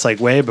 times. that's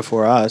like way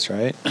before us,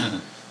 right?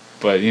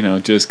 But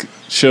just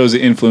shows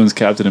the influence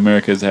Captain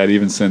America has had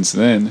even since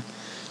then.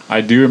 I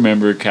do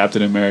remember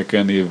Captain America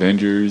and the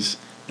Avengers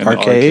and the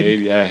Arcade? arcade.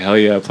 Yeah, hell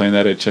yeah, playing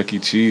that at Chuck E.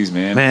 Cheese,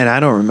 man. Man, I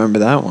don't remember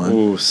that one.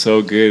 Ooh,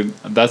 so good.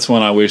 That's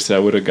one I wish that I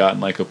would have gotten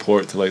like a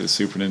port to like the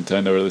Super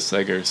Nintendo or the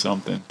Sega or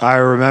something. I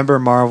remember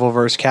Marvel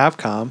vs.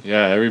 Capcom.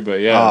 Yeah,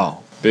 everybody. Yeah.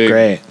 Oh, big,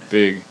 great.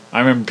 Big. I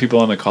remember people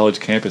on the college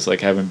campus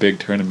like having big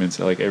tournaments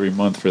like every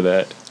month for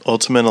that.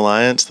 Ultimate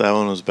Alliance, that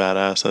one was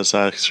badass. That's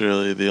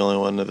actually the only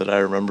one that I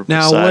remember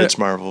Now, besides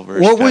Marvel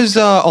vs. What was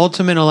Capcom.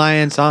 Ultimate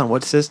Alliance on?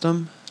 What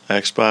system?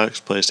 Xbox,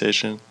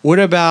 PlayStation. What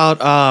about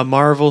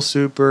Marvel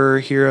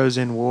Superheroes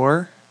in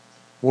War?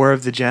 War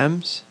of the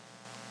Gems?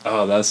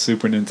 Oh, that's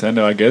Super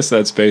Nintendo. I guess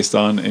that's based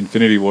on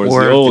Infinity Wars, War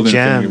the of the old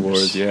Infinity Gems.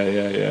 Wars.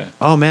 Yeah.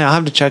 Oh man, I'll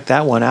have to check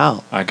that one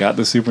out. I got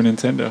the Super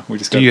Nintendo. We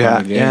just got Do you to play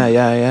have? the game.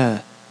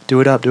 Yeah.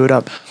 Do it up.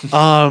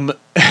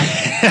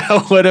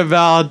 What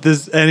about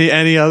this?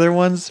 Any other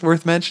ones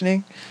worth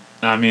mentioning?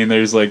 I mean,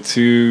 there's like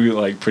two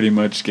like pretty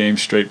much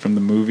games straight from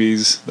the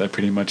movies that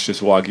pretty much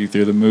just walk you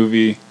through the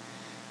movie.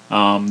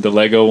 The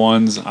Lego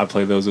ones, I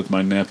play those with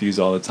my nephews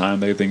all the time.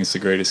 They think it's the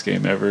greatest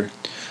game ever.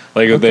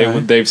 Like Okay.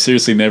 they've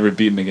seriously never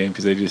beaten the game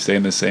because they just stay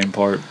in the same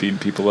part, beating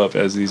people up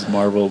as these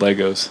Marvel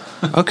Legos.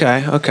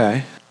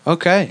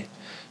 Okay.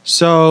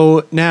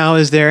 So now,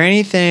 is there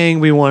anything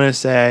we want to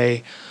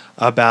say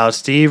about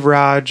Steve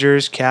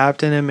Rogers,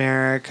 Captain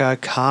America,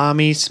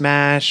 Commie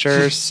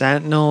Smasher,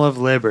 Sentinel of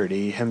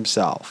Liberty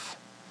himself?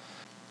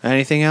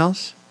 Anything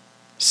else?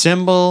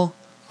 Symbol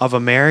of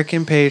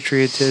American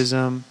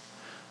patriotism.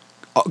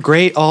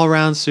 Great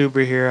all-around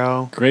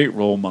superhero. Great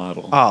role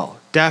model. Oh,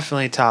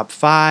 definitely top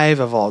 5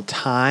 of all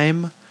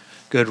time.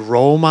 Good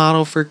role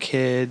model for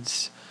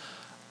kids.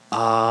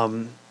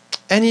 And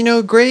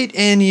great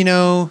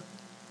in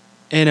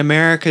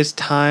America's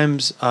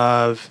times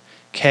of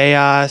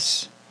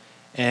chaos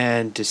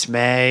and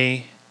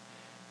dismay,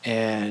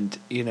 and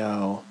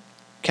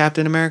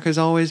Captain America's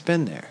always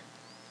been there.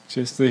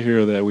 Just the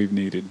hero that we've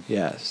needed.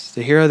 Yes,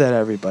 the hero that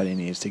everybody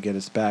needs to get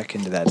us back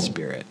into that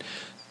spirit.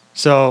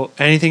 So,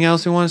 anything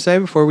else we want to say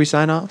before we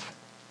sign off?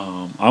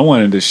 I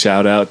wanted to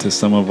shout out to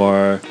some of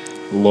our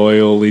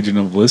loyal legion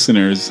of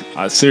listeners.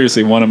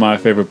 Seriously, one of my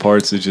favorite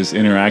parts is just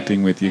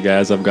interacting with you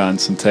guys. I've gotten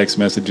some text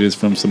messages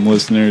from some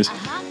listeners,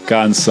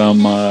 gotten some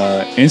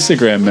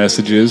Instagram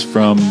messages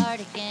from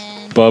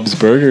Bub's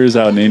Burgers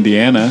out in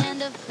Indiana.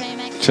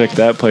 Check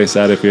that place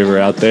out if you're ever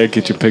out there.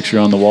 Get your picture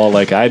on the wall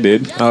like I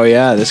did. Oh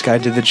yeah, this guy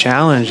did the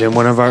challenge and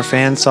one of our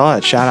fans saw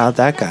it. Shout out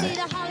that guy.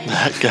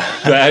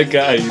 That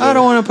guy. I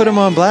don't want to put him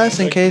on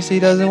blast in case he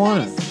doesn't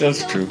want it.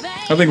 That's true.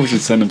 I think we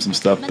should send him some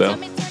stuff, though.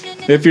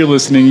 If you're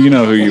listening, you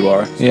know who you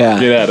are. Yeah.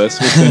 Get at us.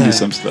 We'll send you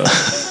some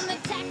stuff.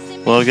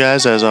 Well,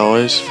 guys, as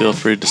always, feel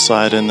free to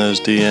slide in those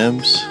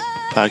DMs,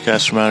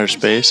 Podcast from Outer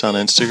Space on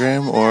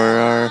Instagram, or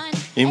our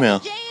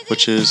email,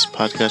 which is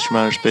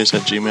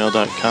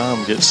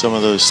podcastfromouterspace@gmail.com. Get some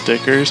of those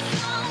stickers.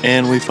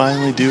 And we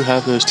finally do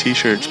have those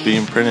t-shirts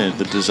being printed.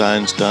 The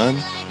design's done.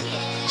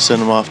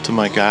 Send them off to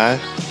my guy.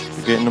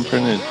 We're getting them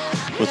printed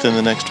within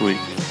the next week.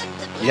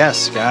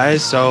 Yes,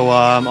 guys. So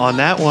on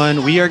that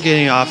one, we are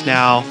getting off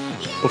now.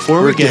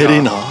 Before We're we get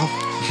getting off. off.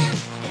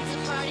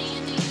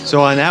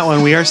 So on that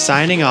one, we are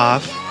signing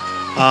off.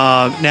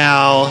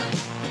 Now,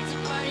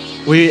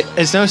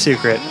 it's no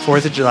secret,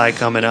 4th of July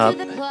coming up.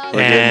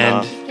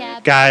 getting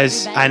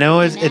Guys, I know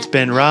it's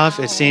been rough.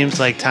 It seems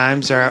like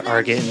times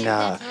are getting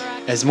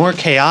as more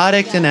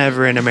chaotic than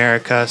ever in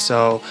America.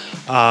 So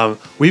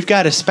we've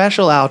got a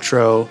special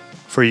outro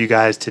for you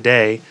guys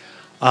today.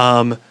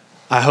 I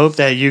hope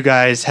that you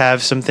guys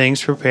have some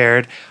things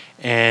prepared.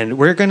 And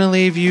we're going to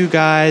leave you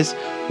guys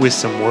with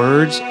some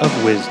words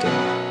of wisdom.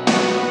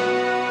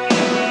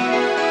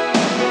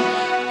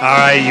 All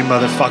right, you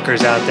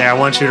motherfuckers out there. I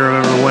want you to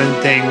remember one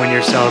thing when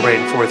you're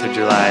celebrating 4th of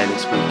July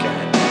this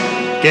weekend.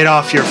 get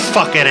off your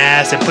fucking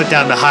ass and put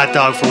down the hot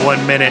dog for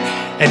 1 minute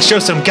and show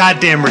some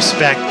goddamn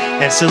respect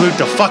and salute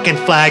the fucking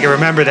flag and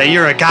remember that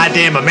you're a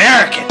goddamn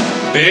American.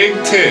 Big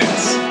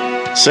tits.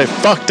 Say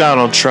fuck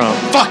Donald Trump.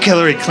 Fuck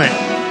Hillary Clinton.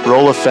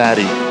 Roll a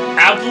fatty.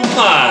 Apple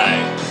pie.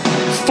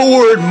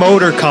 Ford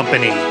Motor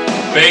Company.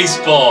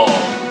 Baseball.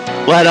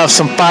 Light off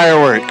some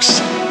fireworks.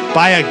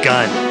 Buy a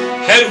gun.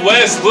 Head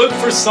west, look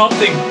for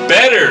something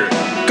better.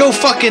 Go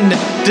fucking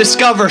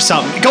discover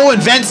something. Go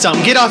invent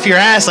something. Get off your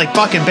ass like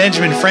fucking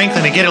Benjamin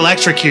Franklin and get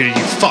electrocuted,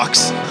 you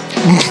fucks.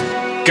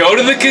 Go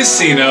to the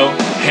casino,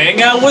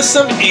 hang out with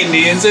some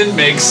Indians, and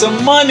make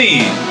some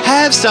money.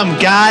 Have some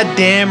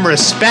goddamn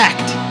respect.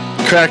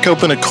 Crack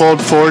open a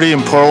cold 40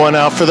 and pour one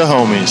out for the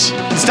homies.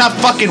 Stop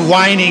fucking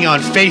whining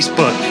on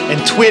Facebook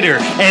and Twitter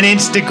and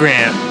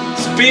Instagram.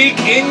 Speak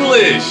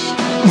English.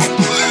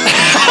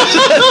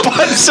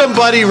 Punch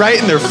somebody right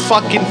in their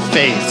fucking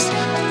face.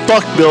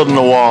 Fuck building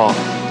a wall.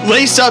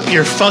 Lace up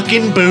your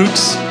fucking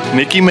boots.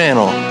 Mickey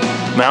Mantle.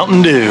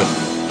 Mountain Dew.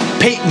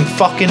 Peyton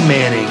fucking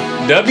Manning.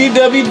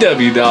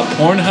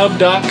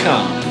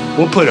 www.pornhub.com.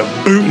 We'll put a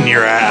boot in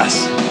your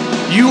ass.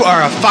 You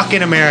are a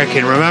fucking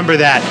American, remember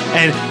that.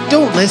 And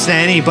don't listen to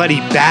anybody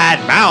bad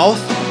mouth.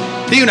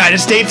 The United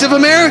States of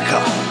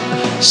America.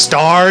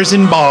 Stars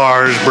and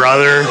bars,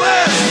 brother.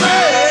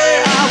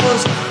 I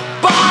was